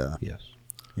 Yes. That, Yes.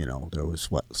 There was,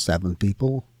 7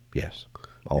 people? Yes.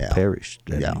 All Yeah. perished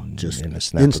just in a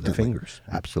snap instantly. of the fingers.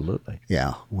 Absolutely.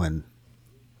 Yeah.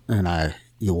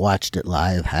 You watched it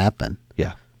live happen,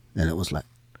 Yeah. and it was like,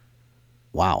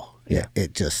 wow. Yeah.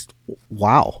 It just,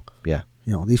 wow. Yeah.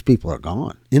 These people are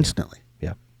gone instantly.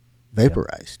 Yeah.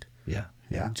 Vaporized. Yeah.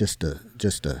 Yeah. Just a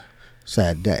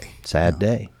sad day. Sad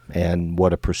day. And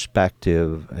what a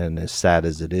perspective, and as sad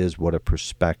as it is, what a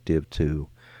perspective to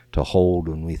hold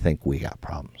when we think we got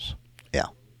problems. Yeah.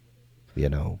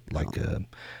 Like a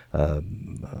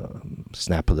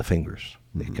snap of the fingers.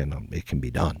 Mm-hmm. It can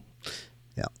be done.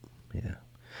 Yeah. Yeah.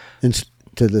 And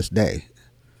to this day,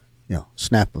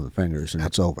 snap of the fingers and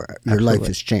it's over. Your Absolutely. life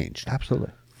has changed.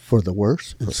 Absolutely. For the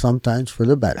worse and sometimes for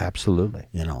the better. Absolutely.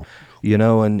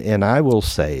 And I will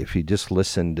say, if you just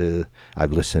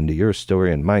I've listened to your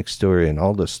story and Mike's story and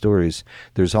all the stories,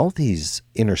 there's all these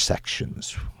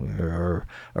intersections or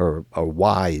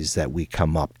whys that we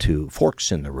come up to, forks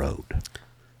in the road,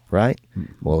 right?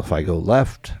 Well, if I go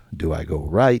left, do I go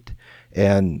right?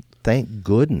 And thank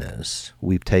goodness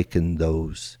we've taken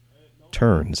those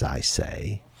turns, I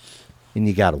say. And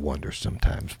you got to wonder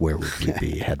sometimes, where would we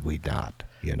be had we not?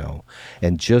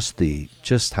 And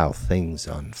just how things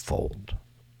unfold.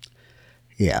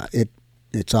 Yeah,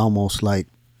 it's almost like,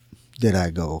 did I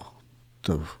go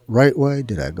the right way?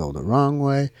 Did I go the wrong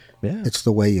way? Yeah. It's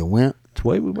the way you went. It's the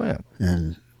way we went.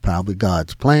 And probably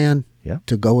God's plan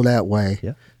to go that way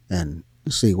and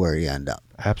see where you end up.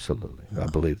 Absolutely. I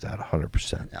believe that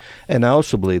 100%. Yeah. And I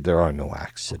also believe there are no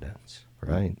accidents,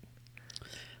 right?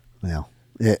 Well,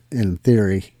 in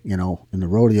theory, in the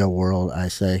rodeo world, I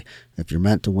say, if you're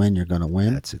meant to win, you're going to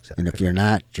win. That's exactly And if you're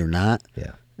not, you're not.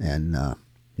 Yeah. And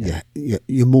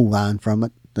you move on from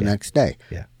it the next day.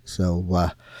 Yeah.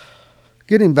 So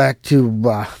getting back to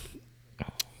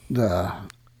the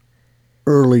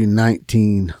early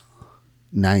 1990s.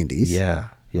 Yeah.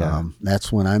 Yeah.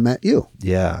 That's when I met you.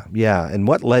 Yeah. Yeah. And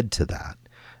what led to that?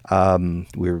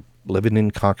 We were living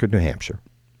in Concord, New Hampshire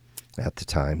at the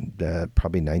time,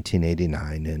 probably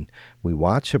 1989, and we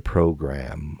watched a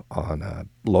program on a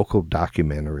local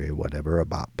documentary or whatever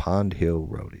about Pond Hill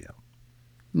Rodeo.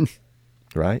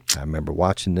 Right? I remember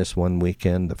watching this one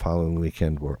weekend. The following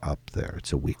weekend, we're up there.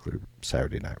 It's a weekly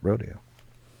Saturday night rodeo.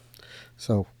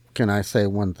 So can I say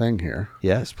one thing here?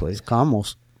 Yes, please. It's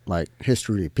almost like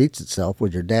history repeats itself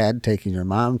with your dad taking your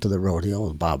mom to the rodeo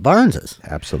with Bob Barnes's.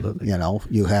 Absolutely.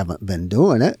 You haven't been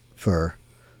doing it for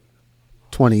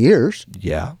 20 years.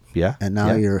 Yeah, yeah. And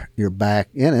now you're back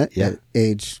in it at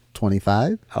age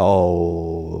 25.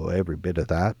 Oh, every bit of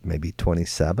that, maybe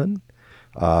 27.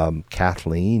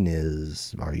 Kathleen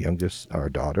is our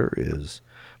daughter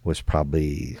was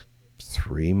probably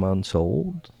 3 months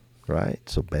old, right?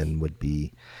 So Ben would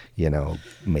be,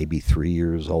 maybe 3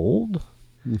 years old.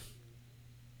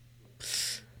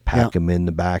 Pack him in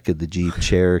the back of the Jeep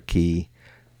Cherokee.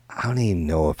 I don't even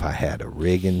know if I had a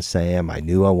rig in Sam. I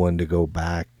knew I wanted to go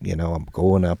back. I'm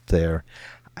going up there.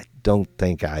 I don't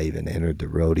think I even entered the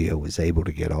rodeo, was able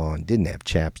to get on. Didn't have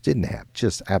chaps, didn't have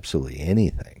just absolutely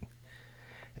anything.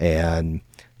 And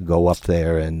go up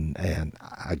there and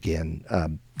again,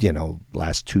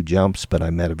 last 2 jumps, but I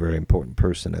met a very important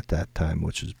person at that time,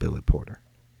 which was Billy Porter.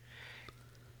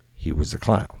 He was the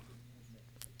clown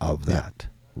of that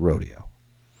rodeo.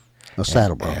 A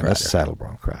saddle bronc rider. A saddle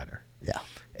bronc rider. Yeah.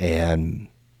 And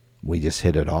we just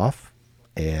hit it off.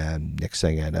 And next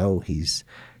thing I know, he's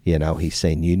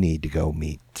saying, you need to go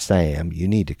meet Sam. You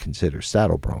need to consider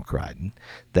saddle bronc riding.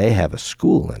 They have a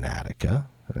school in Attica.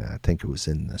 I think it was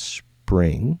in the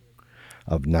spring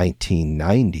of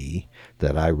 1990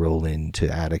 that I roll into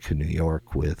Attica, New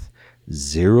York with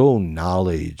zero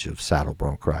knowledge of saddle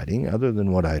bronc riding other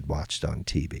than what I had watched on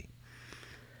TV.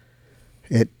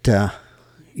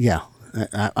 Yeah,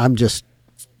 I'm just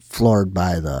floored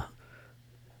by the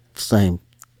same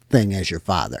thing as your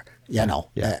father. You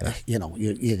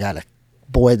got a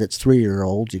boy that's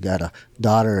 3-year-old, you got a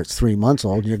daughter that's 3 months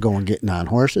old, you're going getting on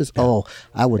horses. Yeah. Oh,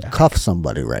 I would cuff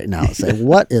somebody right now and say,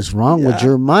 what is wrong with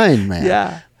your mind, man?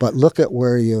 Yeah. But look at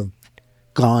where you've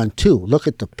gone to. Look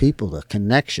at the people, the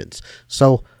connections.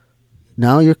 So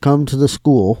now you come to the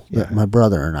school that my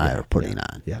brother and I are putting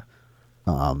on. Yeah.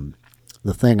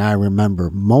 The thing I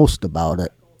remember most about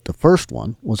it, the first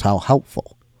one, was how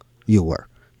helpful you were.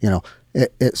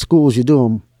 At schools you do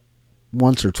them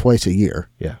once or twice a year.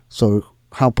 Yeah. So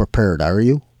how prepared are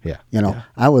you? Yeah.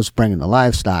 I was bringing the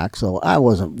livestock, so I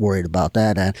wasn't worried about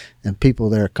that. And people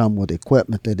there come with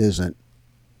equipment that isn't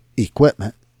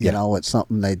equipment. It's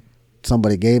something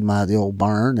somebody gave them out of the old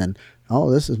barn, and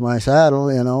this is my saddle,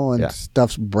 and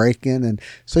stuff's breaking, and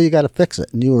so you got to fix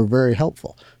it. And you were very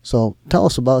helpful. So tell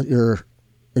us about your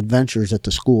adventures at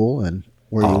the school and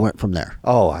where you went from there.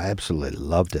 Oh, I absolutely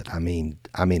loved it. I mean,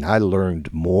 I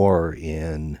learned more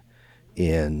in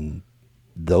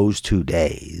those 2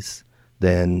 days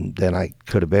than I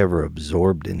could have ever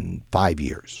absorbed in 5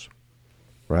 years.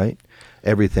 Right?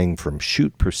 Everything from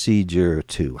shoot procedure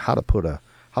to how to put a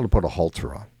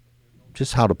halter on.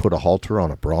 Just how to put a halter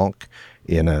on a bronc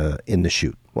in the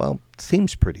chute. Well,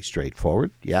 seems pretty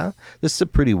straightforward. Yeah, this is a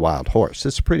pretty wild horse.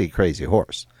 This is a pretty crazy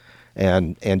horse,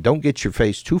 and don't get your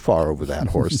face too far over that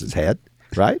horse's head,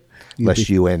 right? Lest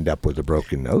you end up with a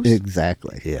broken nose.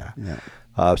 Exactly. Yeah.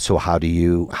 So how do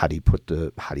you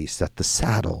set the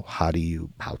saddle? How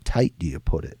tight do you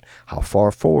put it? How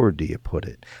far forward do you put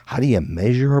it? How do you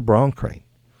measure a bronc rein?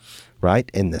 Right?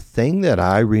 And the thing that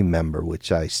I remember,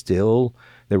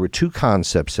 there were 2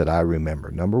 concepts that I remember.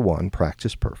 Number 1,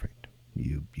 practice perfect.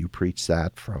 You preach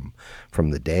that from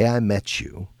the day I met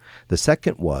you. The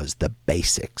second was the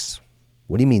basics.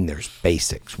 What do you mean there's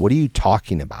basics? What are you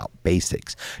talking about,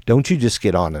 basics? Don't you just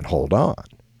get on and hold on,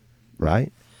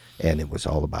 right? And it was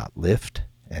all about lift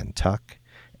and tuck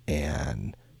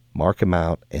and mark him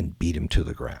out and beat him to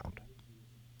the ground.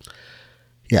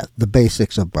 Yeah, the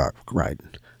basics of bronc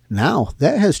riding. Now,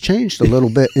 that has changed a little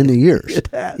bit in the years. It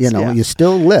has, You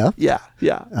still lift. Yeah.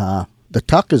 The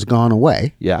tuck has gone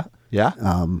away. Yeah.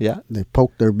 They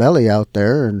poke their belly out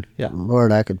there, and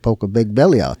Lord, I could poke a big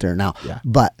belly out there now. Yeah.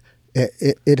 But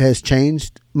it has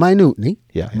changed minutely.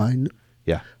 Yeah.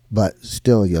 But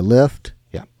still, you lift.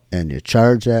 Yeah. And you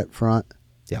charge that front.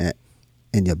 Yeah.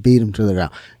 And you beat them to the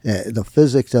ground. The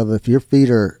physics of if your feet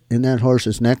are in that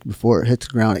horse's neck before it hits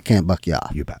the ground, it can't buck you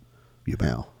off. You bet. You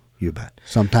bet.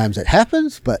 Sometimes it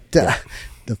happens, but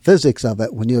the physics of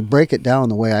it, when you break it down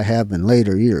the way I have in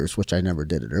later years, which I never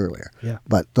did it earlier,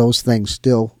 but those things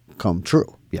still come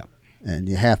true. Yeah. And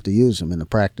you have to use them in the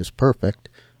practice perfect.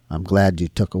 I'm glad you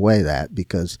took away that,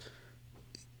 because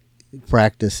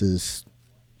practice is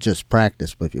just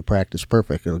practice, but if you practice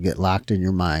perfect, it'll get locked in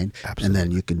your mind. Absolutely. And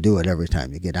then you can do it every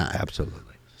time you get on.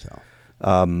 Absolutely. So,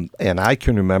 and I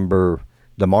can remember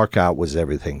the mark out was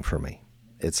everything for me.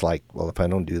 It's like, well, if I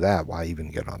don't do that, why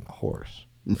even get on the horse?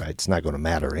 Right? It's not going to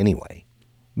matter anyway.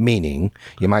 Meaning,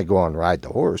 you might go on and ride the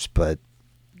horse, but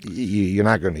you're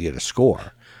not going to get a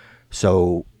score.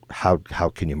 So how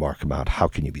can you mark them out? How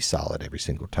can you be solid every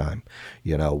single time?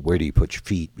 Where do you put your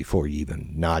feet before you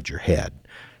even nod your head?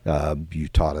 You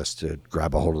taught us to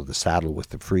grab a hold of the saddle with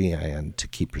the free hand to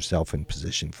keep yourself in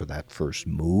position for that first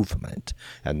movement,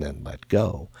 and then let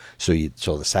go. So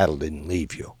the saddle didn't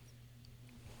leave you.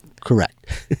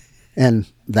 Correct. And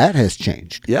that has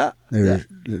changed. Yeah.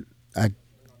 I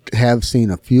have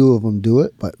seen a few of them do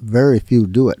it, but very few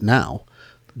do it now,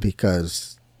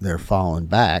 because they're falling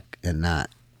back and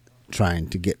not trying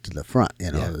to get to the front.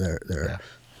 They're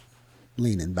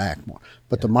leaning back more.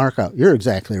 But the mark out, you're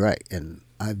exactly right. And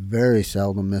I very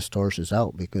seldom missed horses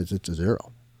out because it's a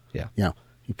zero. Yeah.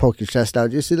 You poke your chest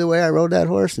out. You see the way I rode that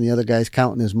horse, and the other guy's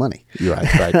counting his money. You're right.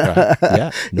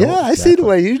 Yeah. No, yeah, I see the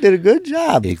way you did a good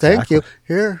job. Exactly. Thank you.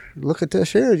 Here, look at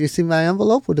this here. Do you see my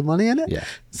envelope with the money in it? Yeah.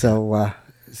 So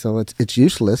it's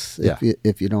useless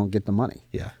if you don't get the money.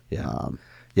 Yeah.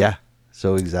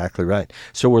 So exactly right.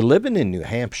 So we're living in New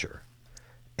Hampshire,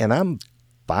 and I'm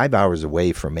 5 hours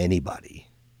away from anybody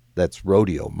that's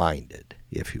rodeo minded,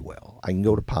 if you will. I can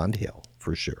go to Pond Hill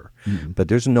for sure, but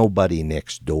there's nobody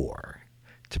next door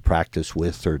to practice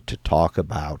with or to talk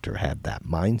about or have that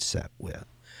mindset with.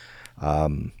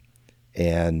 And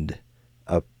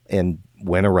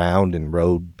went around and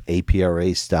rode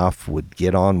APRA stuff, would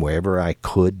get on wherever I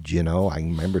could, I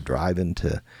remember driving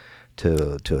to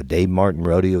a Dave Martin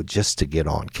rodeo just to get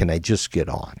on. Can I just get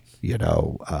on?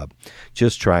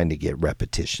 Just trying to get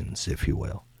repetitions, if you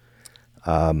will.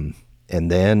 And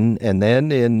then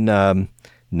in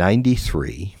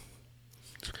 93.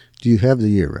 Do you have the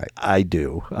year right? I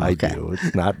do. I do.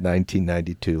 It's not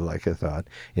 1992 like I thought.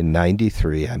 In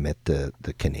 93, I met the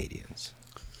Canadians.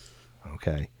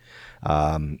 Okay.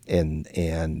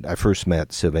 And I first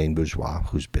met Sylvain Bourgeois,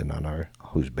 who's been on our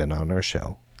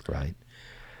show, right?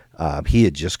 He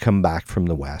had just come back from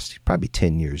the West. He's probably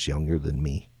 10 years younger than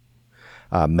me.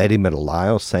 Met him at a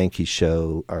Lyle Sankey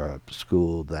show or a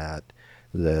school that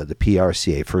the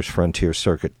PRCA, First Frontier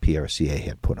Circuit PRCA,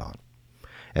 had put on.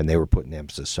 And they were putting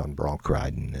emphasis on bronc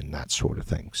riding and that sort of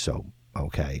thing. So,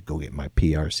 okay, go get my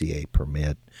PRCA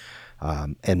permit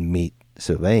and meet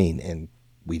Sylvain. And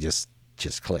we just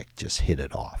clicked, just hit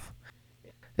it off.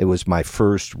 It was my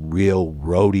first real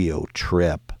rodeo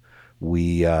trip.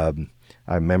 I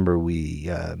remember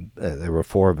there were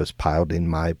 4 of us piled in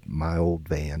my old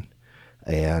van.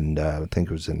 And I think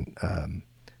it was in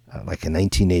like a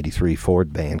 1983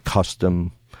 Ford van,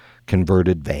 custom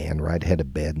converted van, right? It had a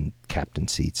bed and captain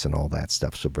seats and all that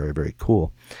stuff. So very, very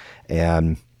cool.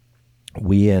 And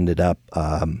we ended up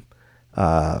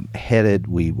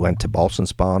we went to Boston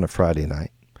Spa on a Friday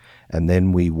night. And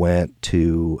then we went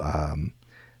to,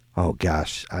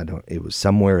 it was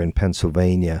somewhere in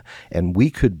Pennsylvania. And we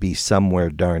could be somewhere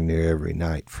darn near every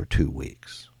night for 2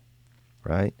 weeks.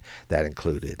 Right? That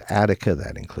included Attica.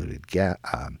 That included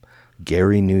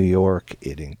Gary, New York.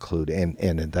 It included,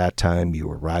 and at that time you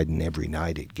were riding every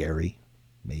night at Gary,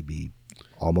 maybe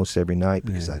almost every night,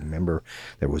 because I remember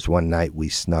there was one night we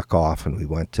snuck off and we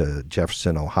went to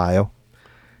Jefferson, Ohio,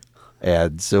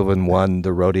 and Sylvan won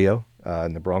the rodeo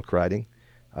in the bronc riding.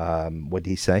 What did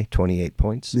he say? 28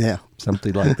 points? Yeah.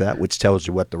 Something like that, which tells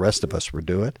you what the rest of us were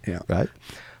doing. Yeah. Right?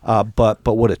 But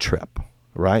what a trip.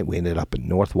 Right, we ended up in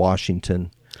North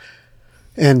Washington.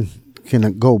 And can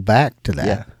it go back to that?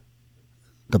 Yeah.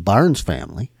 The Barnes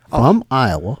family from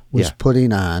Iowa was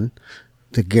putting on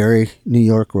the Gary, New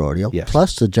York rodeo,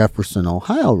 plus the Jefferson,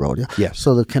 Ohio rodeo. Yes.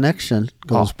 So the connection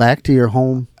goes back to your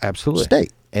home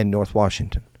state. And North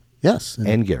Washington. Yes.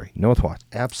 And Gary, North Washington.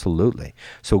 Absolutely.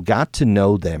 So got to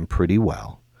know them pretty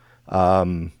well.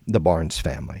 The Barnes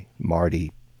family,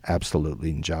 Marty,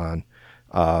 absolutely, and John.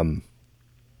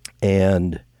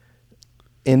 And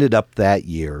ended up that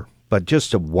year, but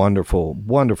just a wonderful,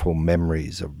 wonderful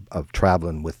memories of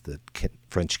traveling with the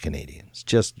French Canadians.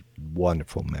 Just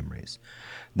wonderful memories.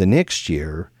 The next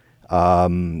year,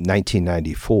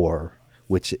 1994,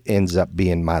 which ends up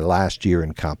being my last year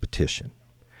in competition,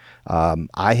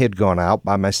 I had gone out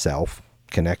by myself,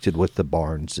 connected with the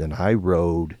Barnes, and I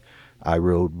rode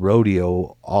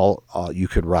rodeo. You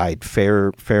could ride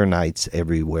fair nights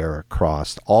everywhere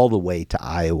across, all the way to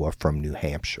Iowa from New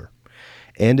Hampshire.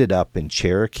 Ended up in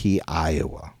Cherokee,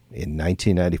 Iowa in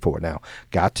 1994. Now,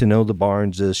 got to know the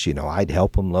Barneses. I'd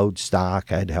help them load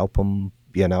stock. I'd help them,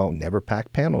 never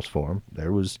pack panels for them.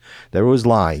 There was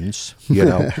lines,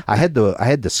 I had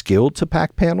the skill to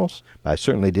pack panels, but I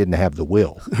certainly didn't have the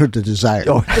will. Or the desire.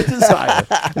 Oh, the desire.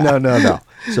 No.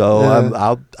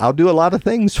 So I'll do a lot of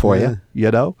things for you,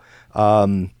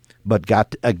 but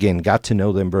got to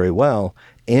know them very well.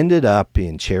 Ended up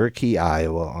in Cherokee,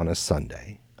 Iowa on a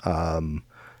Sunday.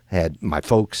 Had my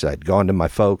folks, I'd gone to my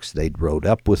folks. They'd rode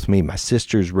up with me. My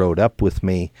sisters rode up with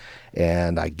me.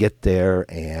 And I get there,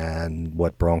 and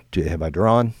what bronc have I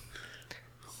drawn?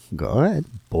 Go ahead.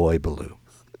 Boy Baloo.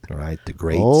 All right, the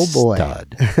great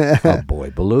stud of Boy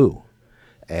Baloo.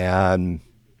 And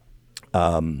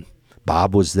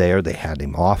Bob was there. They had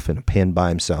him off in a pen by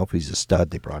himself. He's a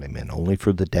stud. They brought him in only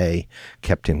for the day,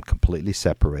 kept him completely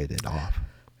separated off.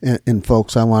 And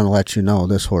folks, I want to let you know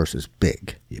this horse is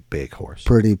big. A big horse.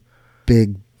 Pretty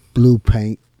big blue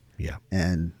paint. Yeah.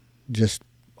 And just,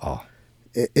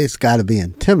 it's got to be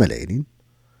intimidating.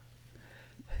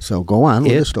 So go on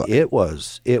with the story. It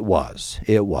was.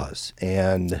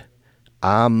 And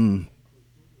all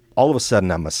of a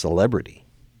sudden I'm a celebrity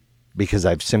because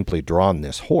I've simply drawn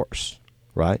this horse,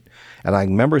 right? And I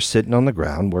remember sitting on the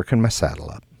ground working my saddle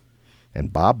up,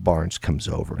 and Bob Barnes comes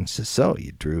over and says, "So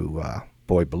you drew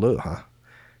Boy Baloo, huh?"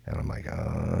 And I'm like,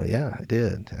 "Yeah, I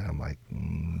did." And I'm like,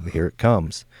 "Here it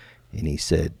comes." And he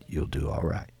said, "You'll do all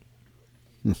right."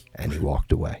 And he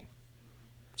walked away.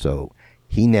 So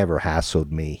he never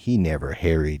hassled me. He never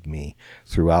harried me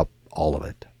throughout all of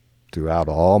it, throughout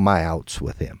all my outs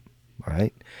with him,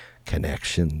 right?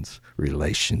 Connections,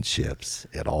 relationships,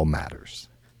 it all matters.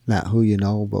 Not who you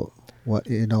know, but what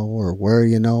you know, or where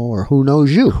you know, or who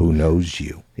knows you. Who knows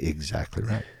you. Exactly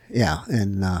right. Yeah,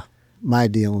 and my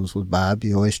dealings with Bob,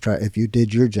 you always try, if you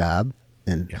did your job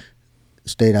and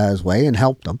stayed out of his way and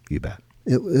helped him. You bet.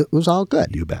 It was all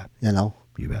good. You bet. You know.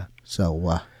 You bet.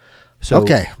 So So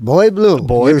Okay, Boy Blue.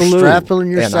 Boy You're Blue.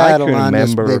 strapping your And saddle I can on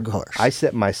remember, this big horse. I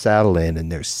set my saddle in,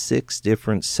 and there's 6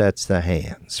 different sets of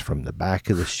hands from the back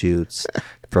of the chutes,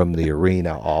 from the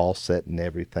arena, all set and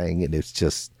everything. And it's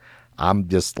just, I'm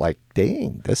just like,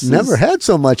 dang, this Never is, had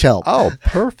so much help. oh,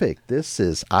 perfect. This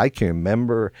is, I can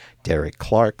remember Derek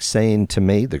Clark saying to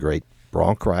me, the great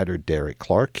bronc rider Derek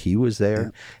Clark, he was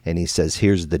there, and he says,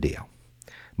 here's the deal.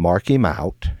 Mark him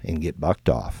out and get bucked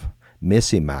off.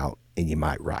 Miss him out, and you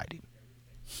might ride him.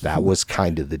 That was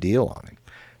kind of the deal on him.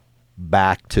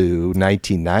 Back to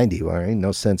 1990, well, there ain't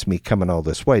no sense me coming all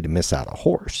this way to miss out a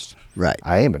horse. Right.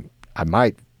 I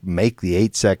might make the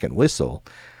 8-second whistle,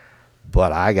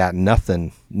 but I got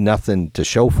nothing to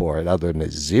show for it other than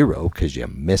a 0 because you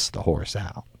missed the horse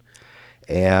out.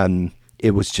 And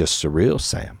it was just surreal,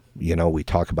 Sam. You know, we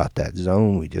talk about that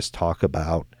zone. We just talk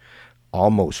about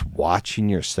almost watching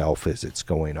yourself as it's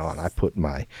going on. I put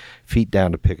my feet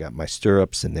down to pick up my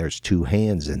stirrups, and there's 2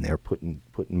 hands in there putting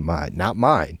my, not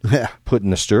mine, putting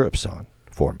the stirrups on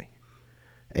for me.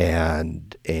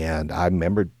 And I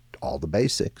remembered all the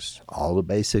basics,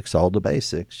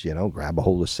 you know, grab a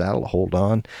hold of the saddle, hold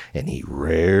on, and he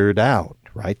reared out,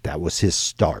 right? That was his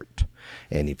start.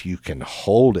 And if you can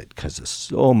hold it, because there's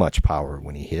so much power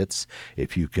when he hits,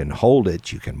 if you can hold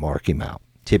it, you can mark him out.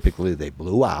 Typically, they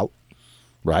blew out,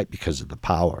 right, because of the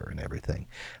power and everything.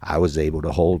 I was able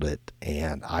to hold it,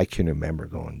 and I can remember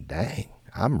going, dang,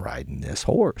 I'm riding this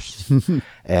horse.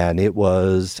 And it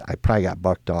was, I probably got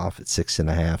bucked off at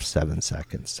 6.5, 7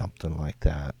 seconds, something like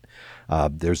that.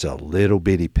 There's a little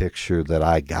bitty picture that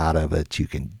I got of it. You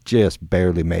can just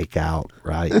barely make out,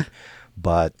 right?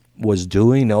 But was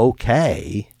doing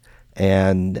okay,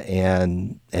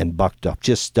 and bucked up.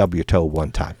 Just stub your toe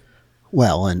one time.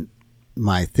 Well, and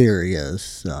my theory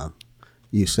is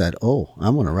you said, oh,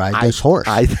 I'm going to ride this horse.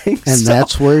 I think and so.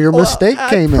 that's where your mistake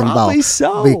came in about.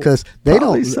 So. Because they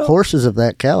Probably don't, so. horses of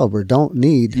that caliber don't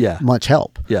need much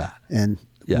help. Yeah. And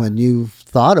when you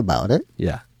thought about it,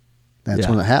 that's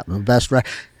when it happened.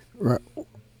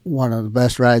 One of the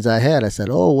best rides I had, I said,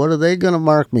 oh, what are they going to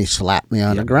mark me? Slap me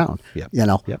on the ground. You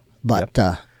know, but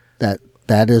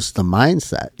that is the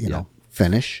mindset, you know,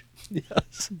 finish.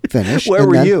 Yes. Finish. Where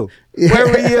were you? Where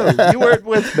were you? You weren't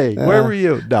with me. Where were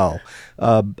you? No,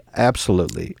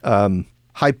 absolutely.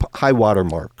 High water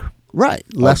mark. Right.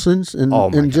 Lessons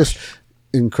and just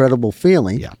incredible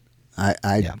feeling. Yeah.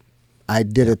 I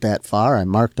did it that far. I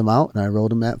marked them out and I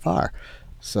rode them that far.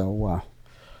 So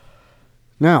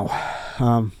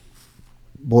now,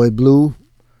 Boy Blue.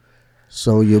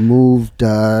 So you moved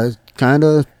kind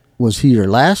of. Was he your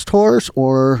last horse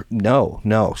or no?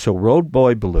 So rode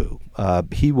Boy Blue.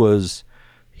 He was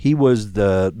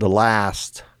the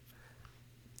last.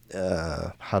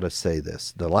 How to say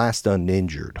this? The last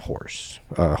uninjured horse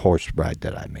ride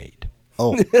that I made.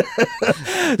 Oh,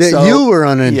 that you were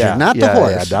uninjured, not the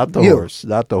horse. Yeah, not the horse,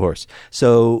 not the horse.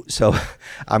 So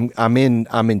I'm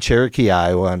in Cherokee,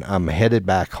 Iowa, and I'm headed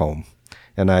back home,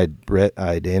 and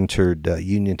I'd entered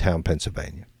Uniontown,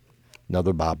 Pennsylvania,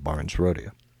 another Bob Barnes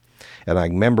rodeo. And I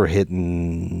remember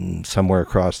hitting somewhere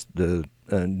across the,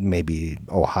 maybe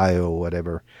Ohio,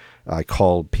 whatever. I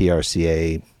called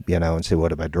PRCA, you know, and said,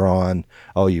 what have I drawn?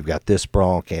 Oh, you've got this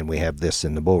bronc, and we have this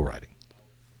in the bull riding.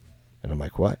 And I'm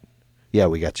like, what? Yeah,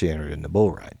 we got you entered in the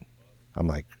bull riding. I'm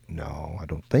like, no, I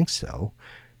don't think so.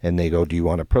 And they go, do you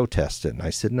want to protest it? And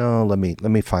I said, no, let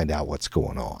me find out what's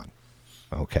going on.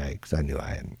 Okay, because I knew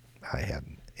I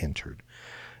hadn't entered.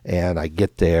 And I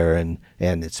get there, and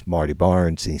it's Marty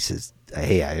Barnes, and he says,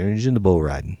 hey, I entered you in the bull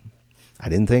riding. I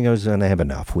didn't think I was going to have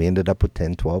enough. We ended up with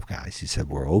 10, 12 guys. He said,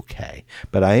 we're okay.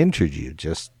 But I entered you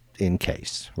just in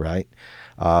case, right?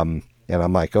 And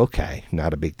I'm like, okay,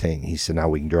 not a big thing. He said, now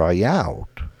we can draw you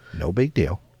out. No big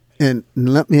deal. And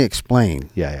let me explain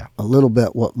a little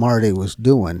bit what Marty was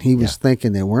doing. He was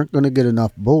thinking they weren't going to get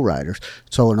enough bull riders.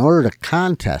 So in order to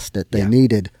contest it, they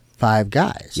needed 5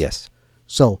 guys. Yes.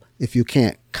 So if you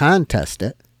can't contest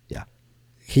it,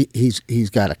 he's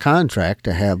got a contract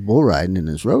to have bull riding in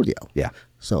his rodeo. Yeah.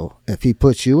 So if he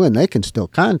puts you in, they can still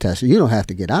contest it. You don't have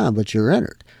to get on, but you're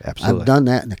entered. Absolutely. I've done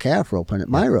that in the calf roping at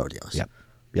my rodeos. Yep.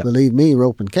 Believe me,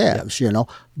 roping calves, you know.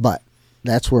 But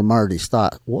that's where Marty's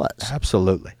thought was.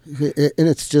 Absolutely. And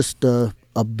it's just a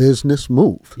business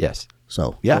move. Yes.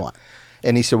 So go on.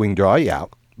 And he said, we can draw you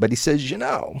out. But he says, you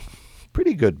know,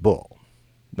 pretty good bull.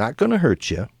 Not going to hurt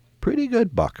you. Pretty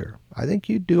good bucker. I think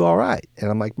you'd do all right. And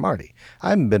I'm like, Marty, I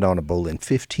haven't been on a bull in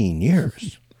 15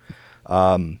 years.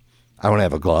 I don't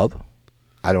have a glove.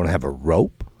 I don't have a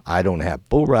rope. I don't have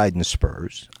bull riding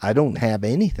spurs. I don't have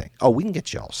anything. Oh, we can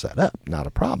get you all set up. Not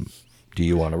a problem. Do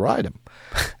you want to ride them?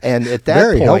 And at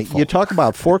that point, helpful. you talk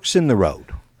about forks in the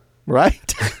road.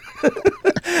 right?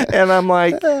 And I'm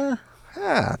like,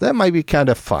 that might be kind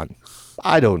of fun.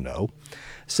 I don't know.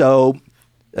 So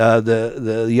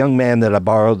the young man that I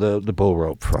borrowed the bull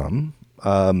rope from,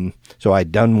 so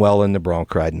I'd done well in the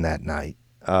bronc riding that night,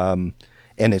 and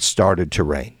it started to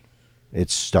rain. It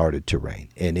started to rain,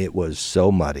 and it was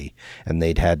so muddy, and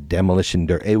they'd had demolition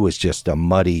dirt. It was just a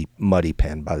muddy, muddy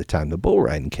pen by the time the bull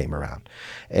riding came around.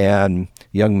 And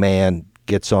young man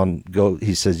gets on,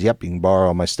 he says, yep, you can borrow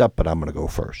all my stuff, but I'm going to go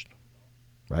first,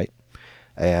 right?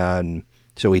 And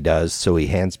so he does. So he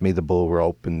hands me the bull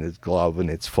rope and his glove, and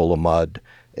it's full of mud,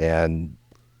 and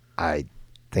I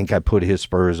think I put his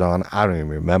spurs on. I don't even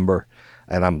remember.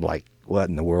 And I'm like, what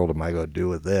in the world am I going to do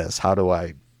with this? How do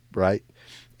I, right?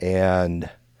 And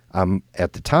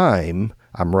at the time,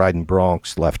 I'm riding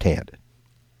broncs left-handed.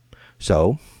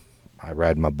 So I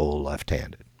ride my bull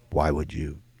left-handed. Why would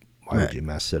you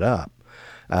mess it up?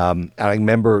 I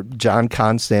remember John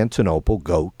Constantinople,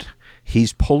 GOAT,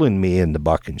 he's pulling me in the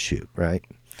buck and shoot, right?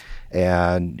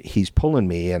 And he's pulling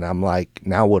me, and I'm like,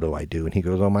 now what do I do? And he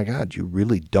goes, oh, my God, you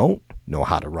really don't know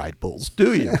how to ride bulls,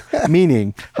 do you?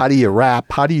 Meaning, how do you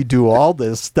wrap? How do you do all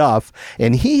this stuff?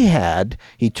 And he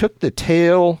took the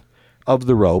tail of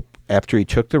the rope after he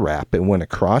took the wrap and went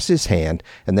across his hand,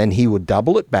 and then he would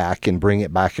double it back and bring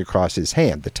it back across his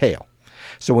hand, the tail.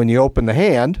 So when you open the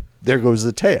hand, there goes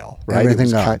the tail, right?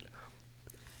 Everything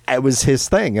it was his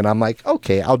thing, and I'm like,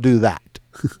 okay, I'll do that.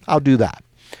 I'll do that.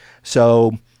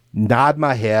 So nod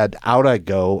my head, out I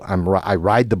go. I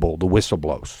ride the bull. The whistle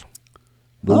blows.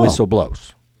 The whistle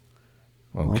blows.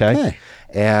 Okay?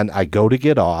 And I go to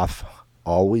get off,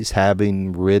 always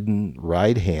having ridden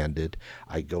right-handed.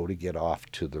 I go to get off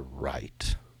to the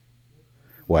right.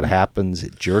 What happens,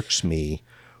 it jerks me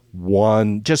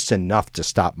just enough to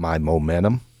stop my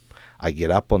momentum. I get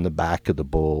up on the back of the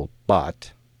bull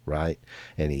butt, right?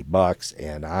 And he bucks,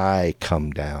 and I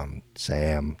come down,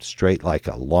 Sam, straight like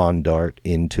a lawn dart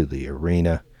into the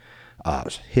arena. I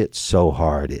was hit so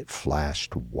hard it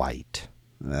flashed white.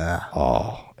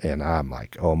 And I'm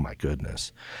like, oh my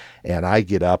goodness. And I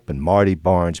get up, and Marty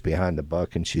Barnes behind the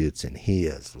buck and shoots, and he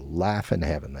is laughing,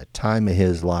 having the time of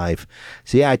his life.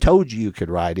 See, I told you could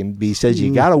ride him. He says,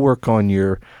 you got to work on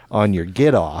your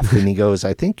get off. And he goes,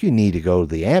 I think you need to go to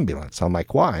the ambulance. I'm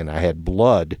like, why? And I had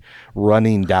blood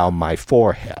running down my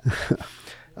forehead.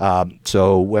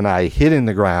 So when I hit in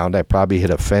the ground, I probably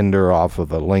hit a fender off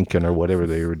of a Lincoln or whatever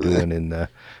they were doing in the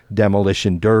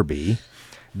demolition derby.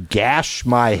 Gash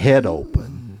my head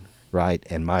open, right?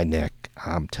 And my neck,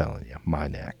 I'm telling you, my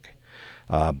neck.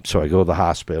 So I go to the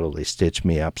hospital. They stitch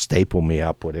me up, staple me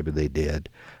up, whatever they did.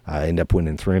 I end up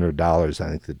winning $300. I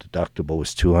think the deductible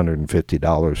was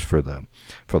 $250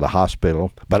 for the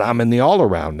hospital. But I'm in the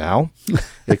all-around now,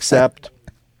 except,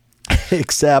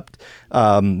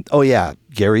 oh yeah,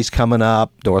 Gary's coming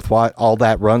up, Northwide, all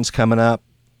that run's coming up.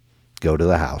 Go to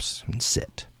the house and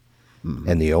sit.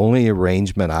 And the only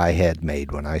arrangement I had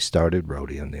made when I started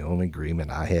rodeoing, the only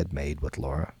agreement I had made with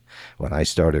Laura when I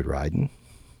started riding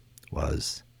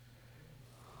was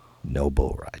no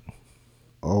bull riding.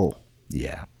 Oh.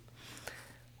 Yeah.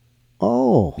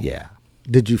 Oh. Yeah.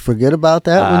 Did you forget about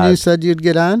that when you said you'd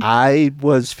get on? I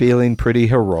was feeling pretty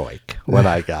heroic when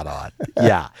I got on.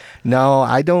 Yeah. No,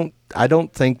 I don't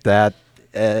think that,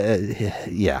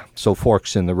 yeah. So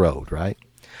forks in the road, right?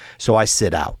 So I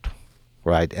sit out.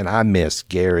 Right, and I miss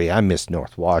Gary, I miss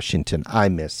North Washington, I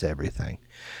miss everything.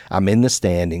 I'm in the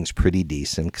standings pretty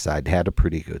decent because I'd had a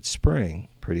pretty good spring,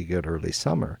 pretty good early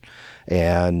summer.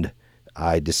 And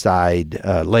I decide,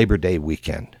 Labor Day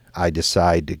weekend, I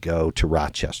decide to go to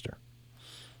Rochester.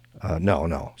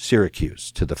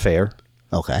 Syracuse, to the fair.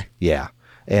 Okay. Yeah,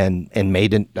 and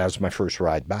that was my first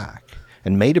ride back.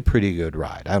 And made a pretty good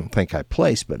ride. I don't think I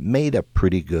placed, but made a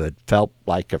pretty good, felt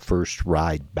like a first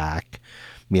ride back.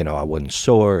 You know, I wasn't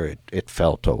sore. It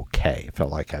felt okay. It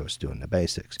felt like I was doing the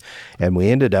basics. And we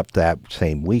ended up that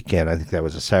same weekend, I think that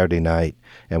was a Saturday night,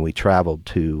 and we traveled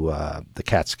to the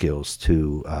Catskills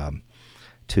to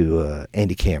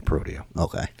Andy Camp Rodeo.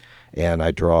 Okay. And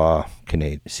I draw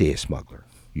CA Smuggler,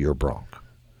 your bronc.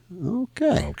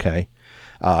 Okay. Okay.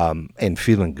 And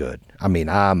feeling good. I mean,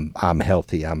 I'm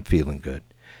healthy. I'm feeling good.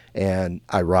 And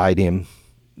I ride him.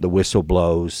 The whistle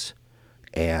blows,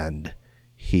 and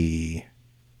he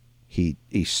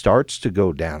starts to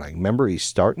go down. I remember he's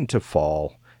starting to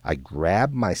fall. I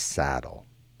grab my saddle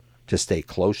to stay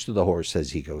close to the horse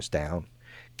as he goes down,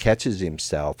 catches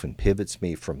himself and pivots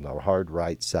me from the hard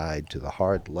right side to the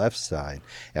hard left side,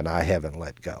 and I haven't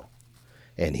let go.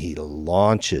 And he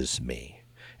launches me.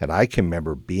 And I can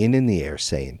remember being in the air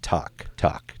saying, tuck,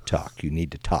 tuck, tuck. You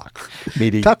need to tuck.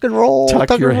 Meaning, tuck and roll.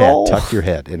 Tuck your and head. roll. Tuck your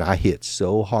head. And I hit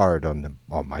so hard on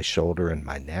my shoulder and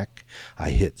my neck.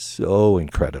 I hit so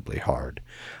incredibly hard.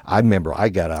 I remember I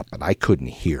got up and I couldn't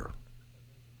hear.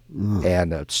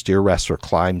 And a steer wrestler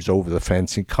climbs over the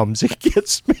fence and comes and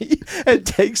gets me and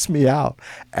takes me out.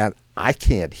 And I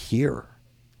can't hear,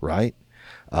 right?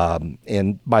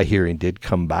 And my hearing did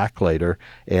come back later.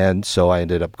 And so I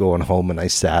ended up going home and I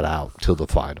sat out till the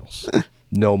finals.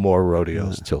 No more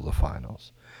rodeos till the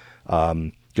finals.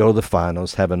 Go to the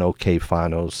finals, have an okay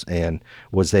finals, and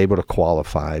was able to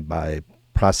qualify by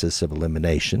process of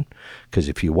elimination, because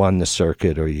if you won the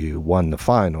circuit or you won the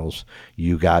finals,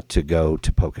 you got to go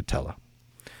to Pocatello.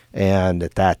 And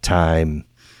at that time,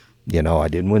 I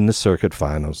didn't win the circuit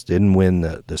finals, didn't win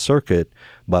the circuit,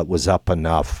 but was up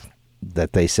enough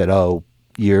that they said, oh,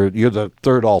 you're the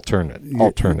third alternate.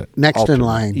 Next in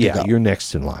line. Yeah, you're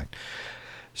next in line.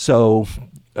 So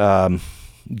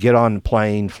get on the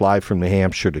plane, fly from New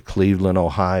Hampshire to Cleveland,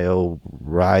 Ohio,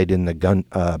 ride in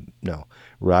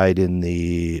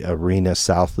the arena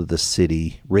south of the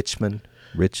city, Richmond.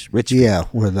 Yeah,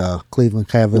 where the Cleveland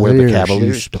Cavaliers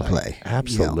used to play.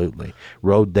 Absolutely. Yeah.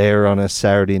 Rode there on a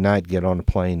Saturday night, get on a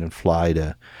plane and fly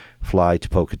to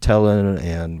Pocatello,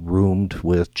 and roomed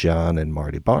with John and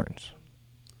Marty Barnes.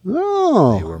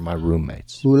 Oh. They were my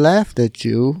roommates. Who laughed at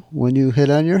you when you hit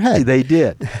on your head. They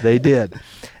did.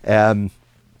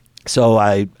 So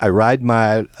I ride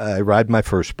my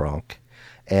first bronc,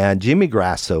 and Jimmy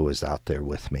Grasso is out there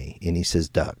with me, and he says,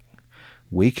 Doug,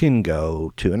 we can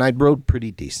go to, and I rode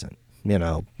pretty decent,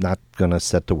 not going to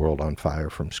set the world on fire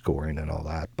from scoring and all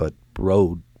that, but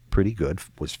rode pretty good,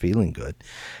 was feeling good.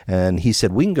 And he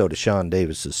said, we can go to Sean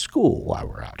Davis's school while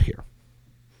we're out here.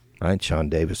 Right? Sean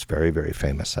Davis, very, very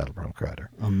famous saddle bronc rider.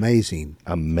 Amazing.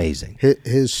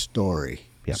 His story.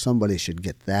 Yep. Somebody should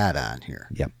get that on here.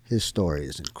 Yep. His story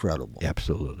is incredible.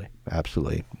 Absolutely.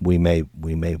 We may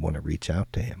want to reach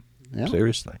out to him. Yep.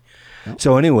 Seriously. Yep.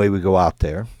 So anyway, we go out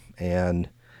there, and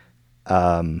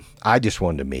I just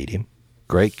wanted to meet him.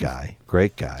 Great guy.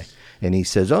 And he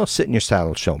says, oh, sit in your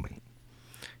saddle, show me.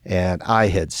 And I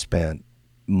had spent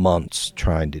months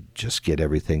trying to just get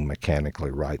everything mechanically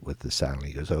right with the saddle.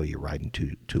 He goes, oh, you're riding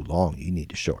too long. You need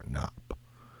to shorten up.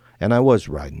 And I was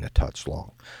riding a touch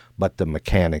long, but the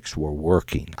mechanics were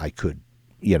working. I could,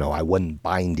 I wasn't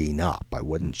binding up. I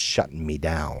wasn't shutting me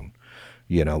down,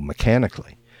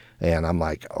 mechanically. And I'm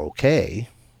like, okay.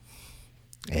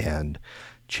 And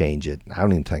change it. I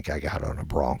don't even think I got on a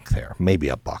bronc there. Maybe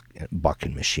a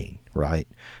bucking machine, right?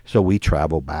 So we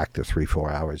travel back to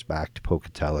 3-4 hours back to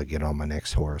Pocatello, get on my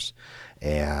next horse,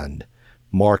 and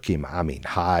mark him. I mean,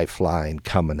 high flying,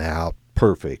 coming out,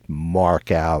 perfect,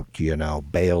 mark out,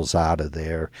 bails out of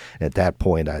there. At that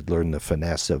point, I'd learned the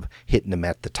finesse of hitting him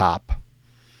at the top.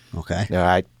 Okay. All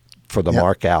right, for the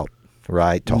mark out,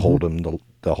 right, to hold him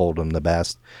the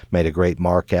best. Made a great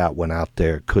mark out, went out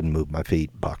there, couldn't move my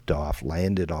feet, bucked off,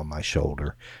 landed on my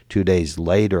shoulder. 2 days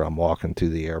later, I'm walking through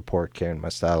the airport carrying my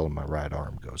saddle, and my right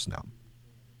arm goes numb.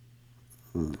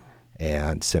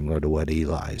 And similar to what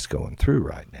Eli is going through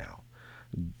right now.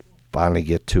 Finally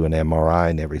get to an MRI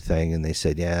and everything, and they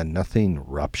said, yeah, nothing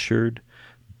ruptured,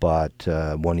 but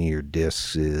one of your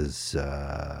discs is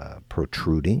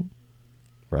protruding,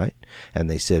 right? And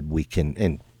they said we can,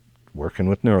 and working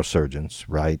with neurosurgeons,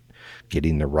 right,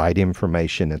 getting the right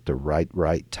information at the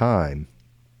right time,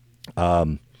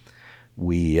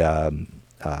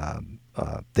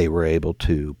 they were able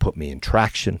to put me in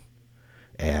traction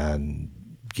and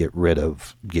get rid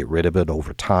of it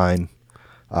over time.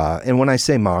 And when I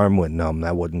say my arm went numb,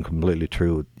 that wasn't completely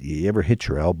true. You ever hit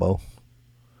your elbow?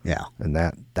 Yeah. And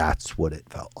that's what it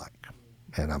felt like.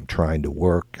 And I'm trying to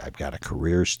work. I've got a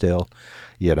career still,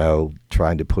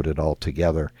 trying to put it all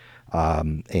together.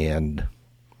 And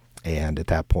at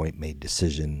that point made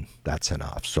decision that's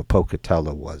enough. So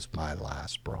Pocatello was my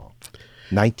last bronc.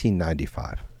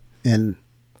 1995. And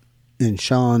in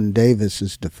Sean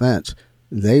Davis's defense,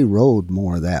 they rode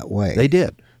more that way. They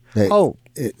did.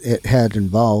 It had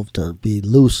involved to be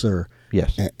looser,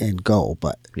 yes, and go,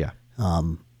 but yeah.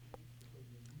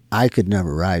 I could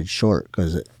never ride short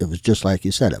because it was just like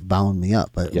you said, it bound me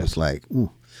up. It was like,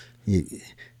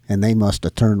 and they must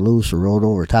have turned loose or rode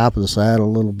over top of the saddle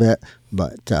a little bit.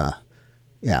 But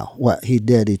what he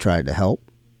did, he tried to help,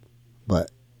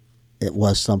 but it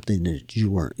was something that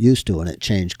you weren't used to, and it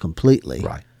changed completely.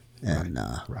 Right. And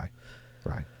right.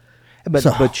 But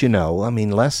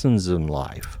lessons in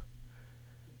life.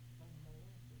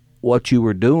 What you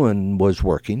were doing was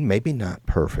working, maybe not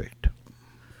perfect,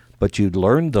 but you'd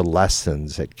learned the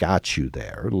lessons that got you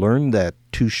there. Learned that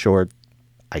too short,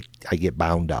 I get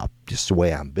bound up, just the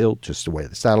way I'm built, just the way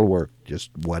the saddle works,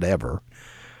 just whatever.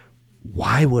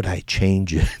 Why would I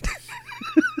change it?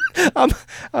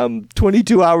 I'm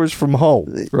 22 hours from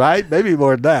home, right? Maybe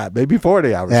more than that. Maybe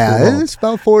 40 hours from home. Yeah, it's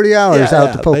about 40 hours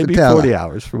out to Pocatello. Maybe 40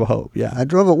 hours from home, yeah. I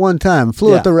drove it one time,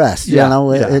 flew it the rest.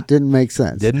 It didn't make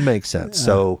sense. Didn't make sense. Yeah.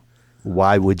 So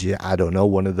why would you? I don't know,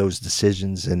 one of those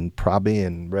decisions, and probably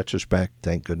in retrospect,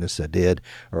 thank goodness I did,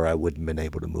 or I wouldn't have been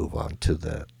able to move on to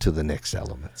the next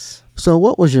elements. So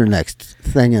what was your next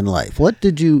thing in life? What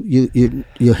did you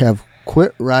have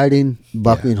quit riding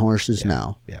bucking horses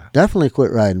now? Yeah. Definitely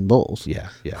quit riding bulls. Yeah.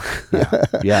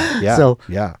 So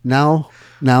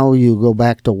now you go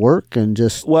back to work and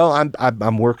just... Well,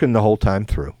 I'm working the whole time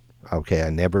through. Okay, I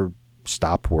never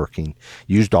stopped working.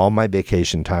 Used all my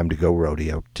vacation time to go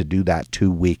rodeo, to do that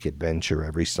 2-week adventure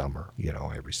every summer,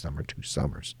 every summer, 2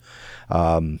 summers.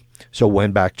 So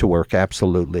went back to work,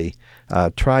 absolutely.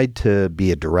 Tried to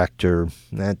be a director,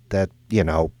 that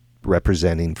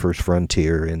representing First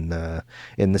Frontier in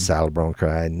the saddle bronc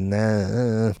ride.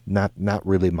 Not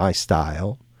really my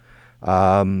style.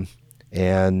 And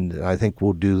I think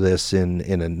we'll do this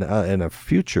in a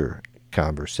future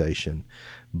conversation.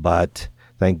 But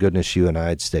thank goodness you and I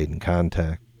had stayed in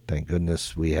contact. Thank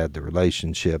goodness we had the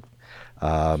relationship.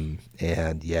 So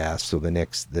the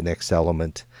next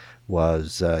element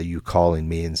was you calling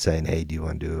me and saying, "Hey, do you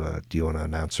want to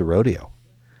announce a rodeo?"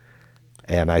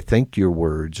 And I think your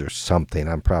words are something,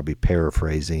 I'm probably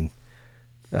paraphrasing.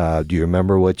 Do you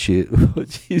remember what you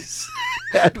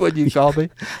said when you called me?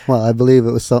 Well, I believe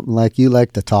it was something like, "You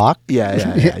like to talk."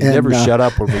 Yeah. You never shut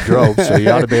up when we drove, so you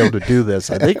ought to be able to do this.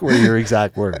 I think were your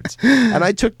exact words. And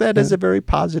I took that as a very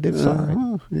positive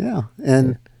sign. Yeah.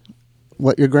 And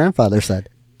what your grandfather said.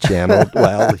 Channeled,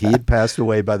 well, he had passed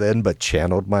away by then, but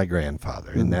channeled my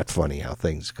grandfather. Isn't that funny how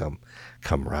things come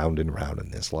round and round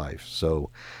in this life? So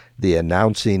the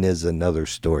announcing is another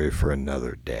story for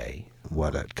another day.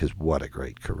 What a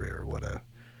great career. What an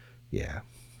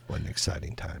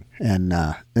exciting time. And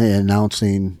the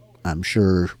announcing, I'm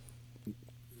sure,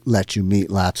 let you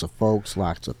meet lots of folks,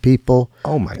 lots of people.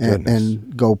 Oh, my goodness.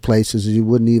 And go places you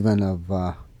wouldn't even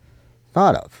have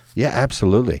thought of. Yeah,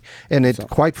 absolutely. And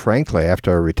quite frankly,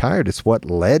 after I retired, it's what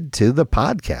led to the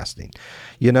podcasting.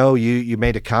 You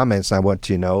made a comment, and I want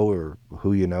to know, or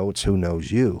who you know, it's who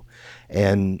knows you.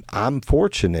 And I'm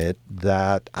fortunate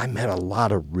that I met a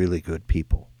lot of really good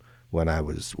people when I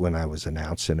was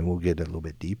announcing, and we'll get a little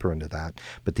bit deeper into that.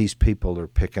 But these people are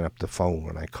picking up the phone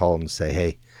when I call them and say,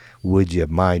 "Hey, would you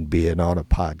mind being on a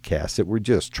podcast?" That we're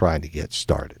just trying to get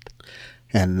started.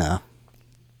 And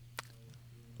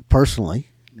personally,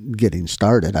 getting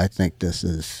started, I think this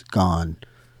has gone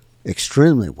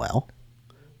extremely well.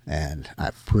 And I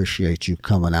appreciate you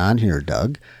coming on here,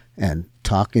 Doug, and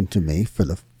talking to me for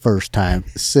the first time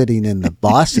sitting in the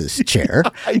boss's chair.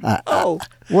 I know.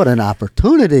 What an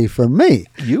opportunity for me.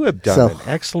 You have done an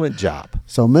excellent job.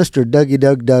 So, Mr. Dougie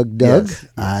Doug, yes.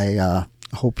 I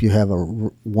hope you have a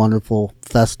wonderful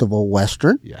festival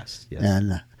Western. Yes.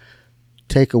 And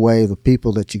take away the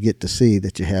people that you get to see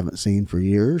that you haven't seen for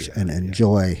years and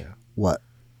enjoy what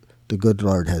the good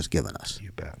Lord has given us.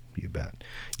 You bet.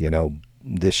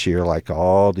 This year, like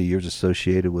all the years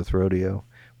associated with rodeo,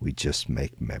 we just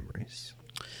make memories.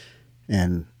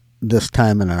 And this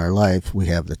time in our life, we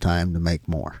have the time to make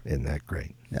more. Isn't that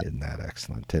great? Yep. Isn't that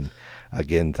excellent? And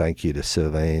again, thank you to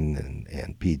Sylvain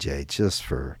and PJ just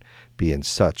for being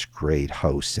such great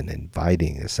hosts and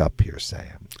inviting us up here,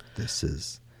 Sam. This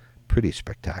is pretty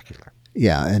spectacular.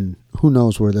 Yeah, and who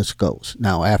knows where this goes.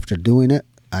 Now, after doing it,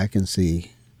 I can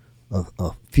see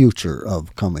a future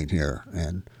of coming here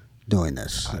and doing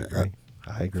this.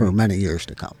 I agree. For many years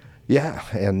to come. Yeah,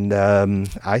 and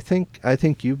I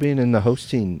think you being in the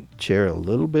hosting chair a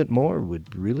little bit more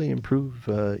would really improve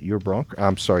your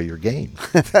game.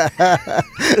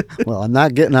 Well, I'm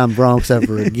not getting on broncs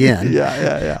ever again.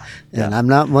 Yeah. And I'm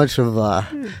not much of a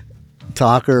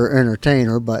talker or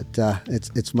entertainer, but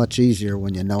it's much easier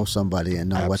when you know somebody and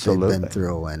know Absolutely. what they've been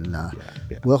through. And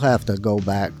we'll have to go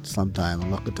back sometime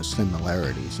and look at the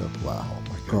similarities of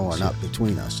growing up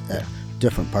between us at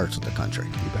different parts of the country.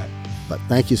 You bet. But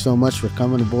thank you so much for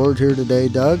coming aboard here today,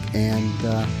 Doug, and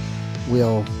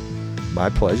my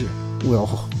pleasure. We'll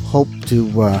hope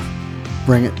to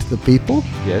bring it to the people.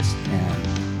 Yes.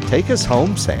 And take us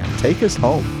home, Sam. Take us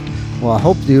home. Well, I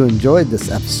hope you enjoyed this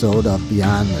episode of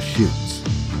Beyond the Chutes.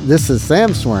 This is Sam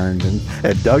Swearengin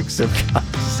and Doug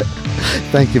Simcox.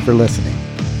 Thank you for listening.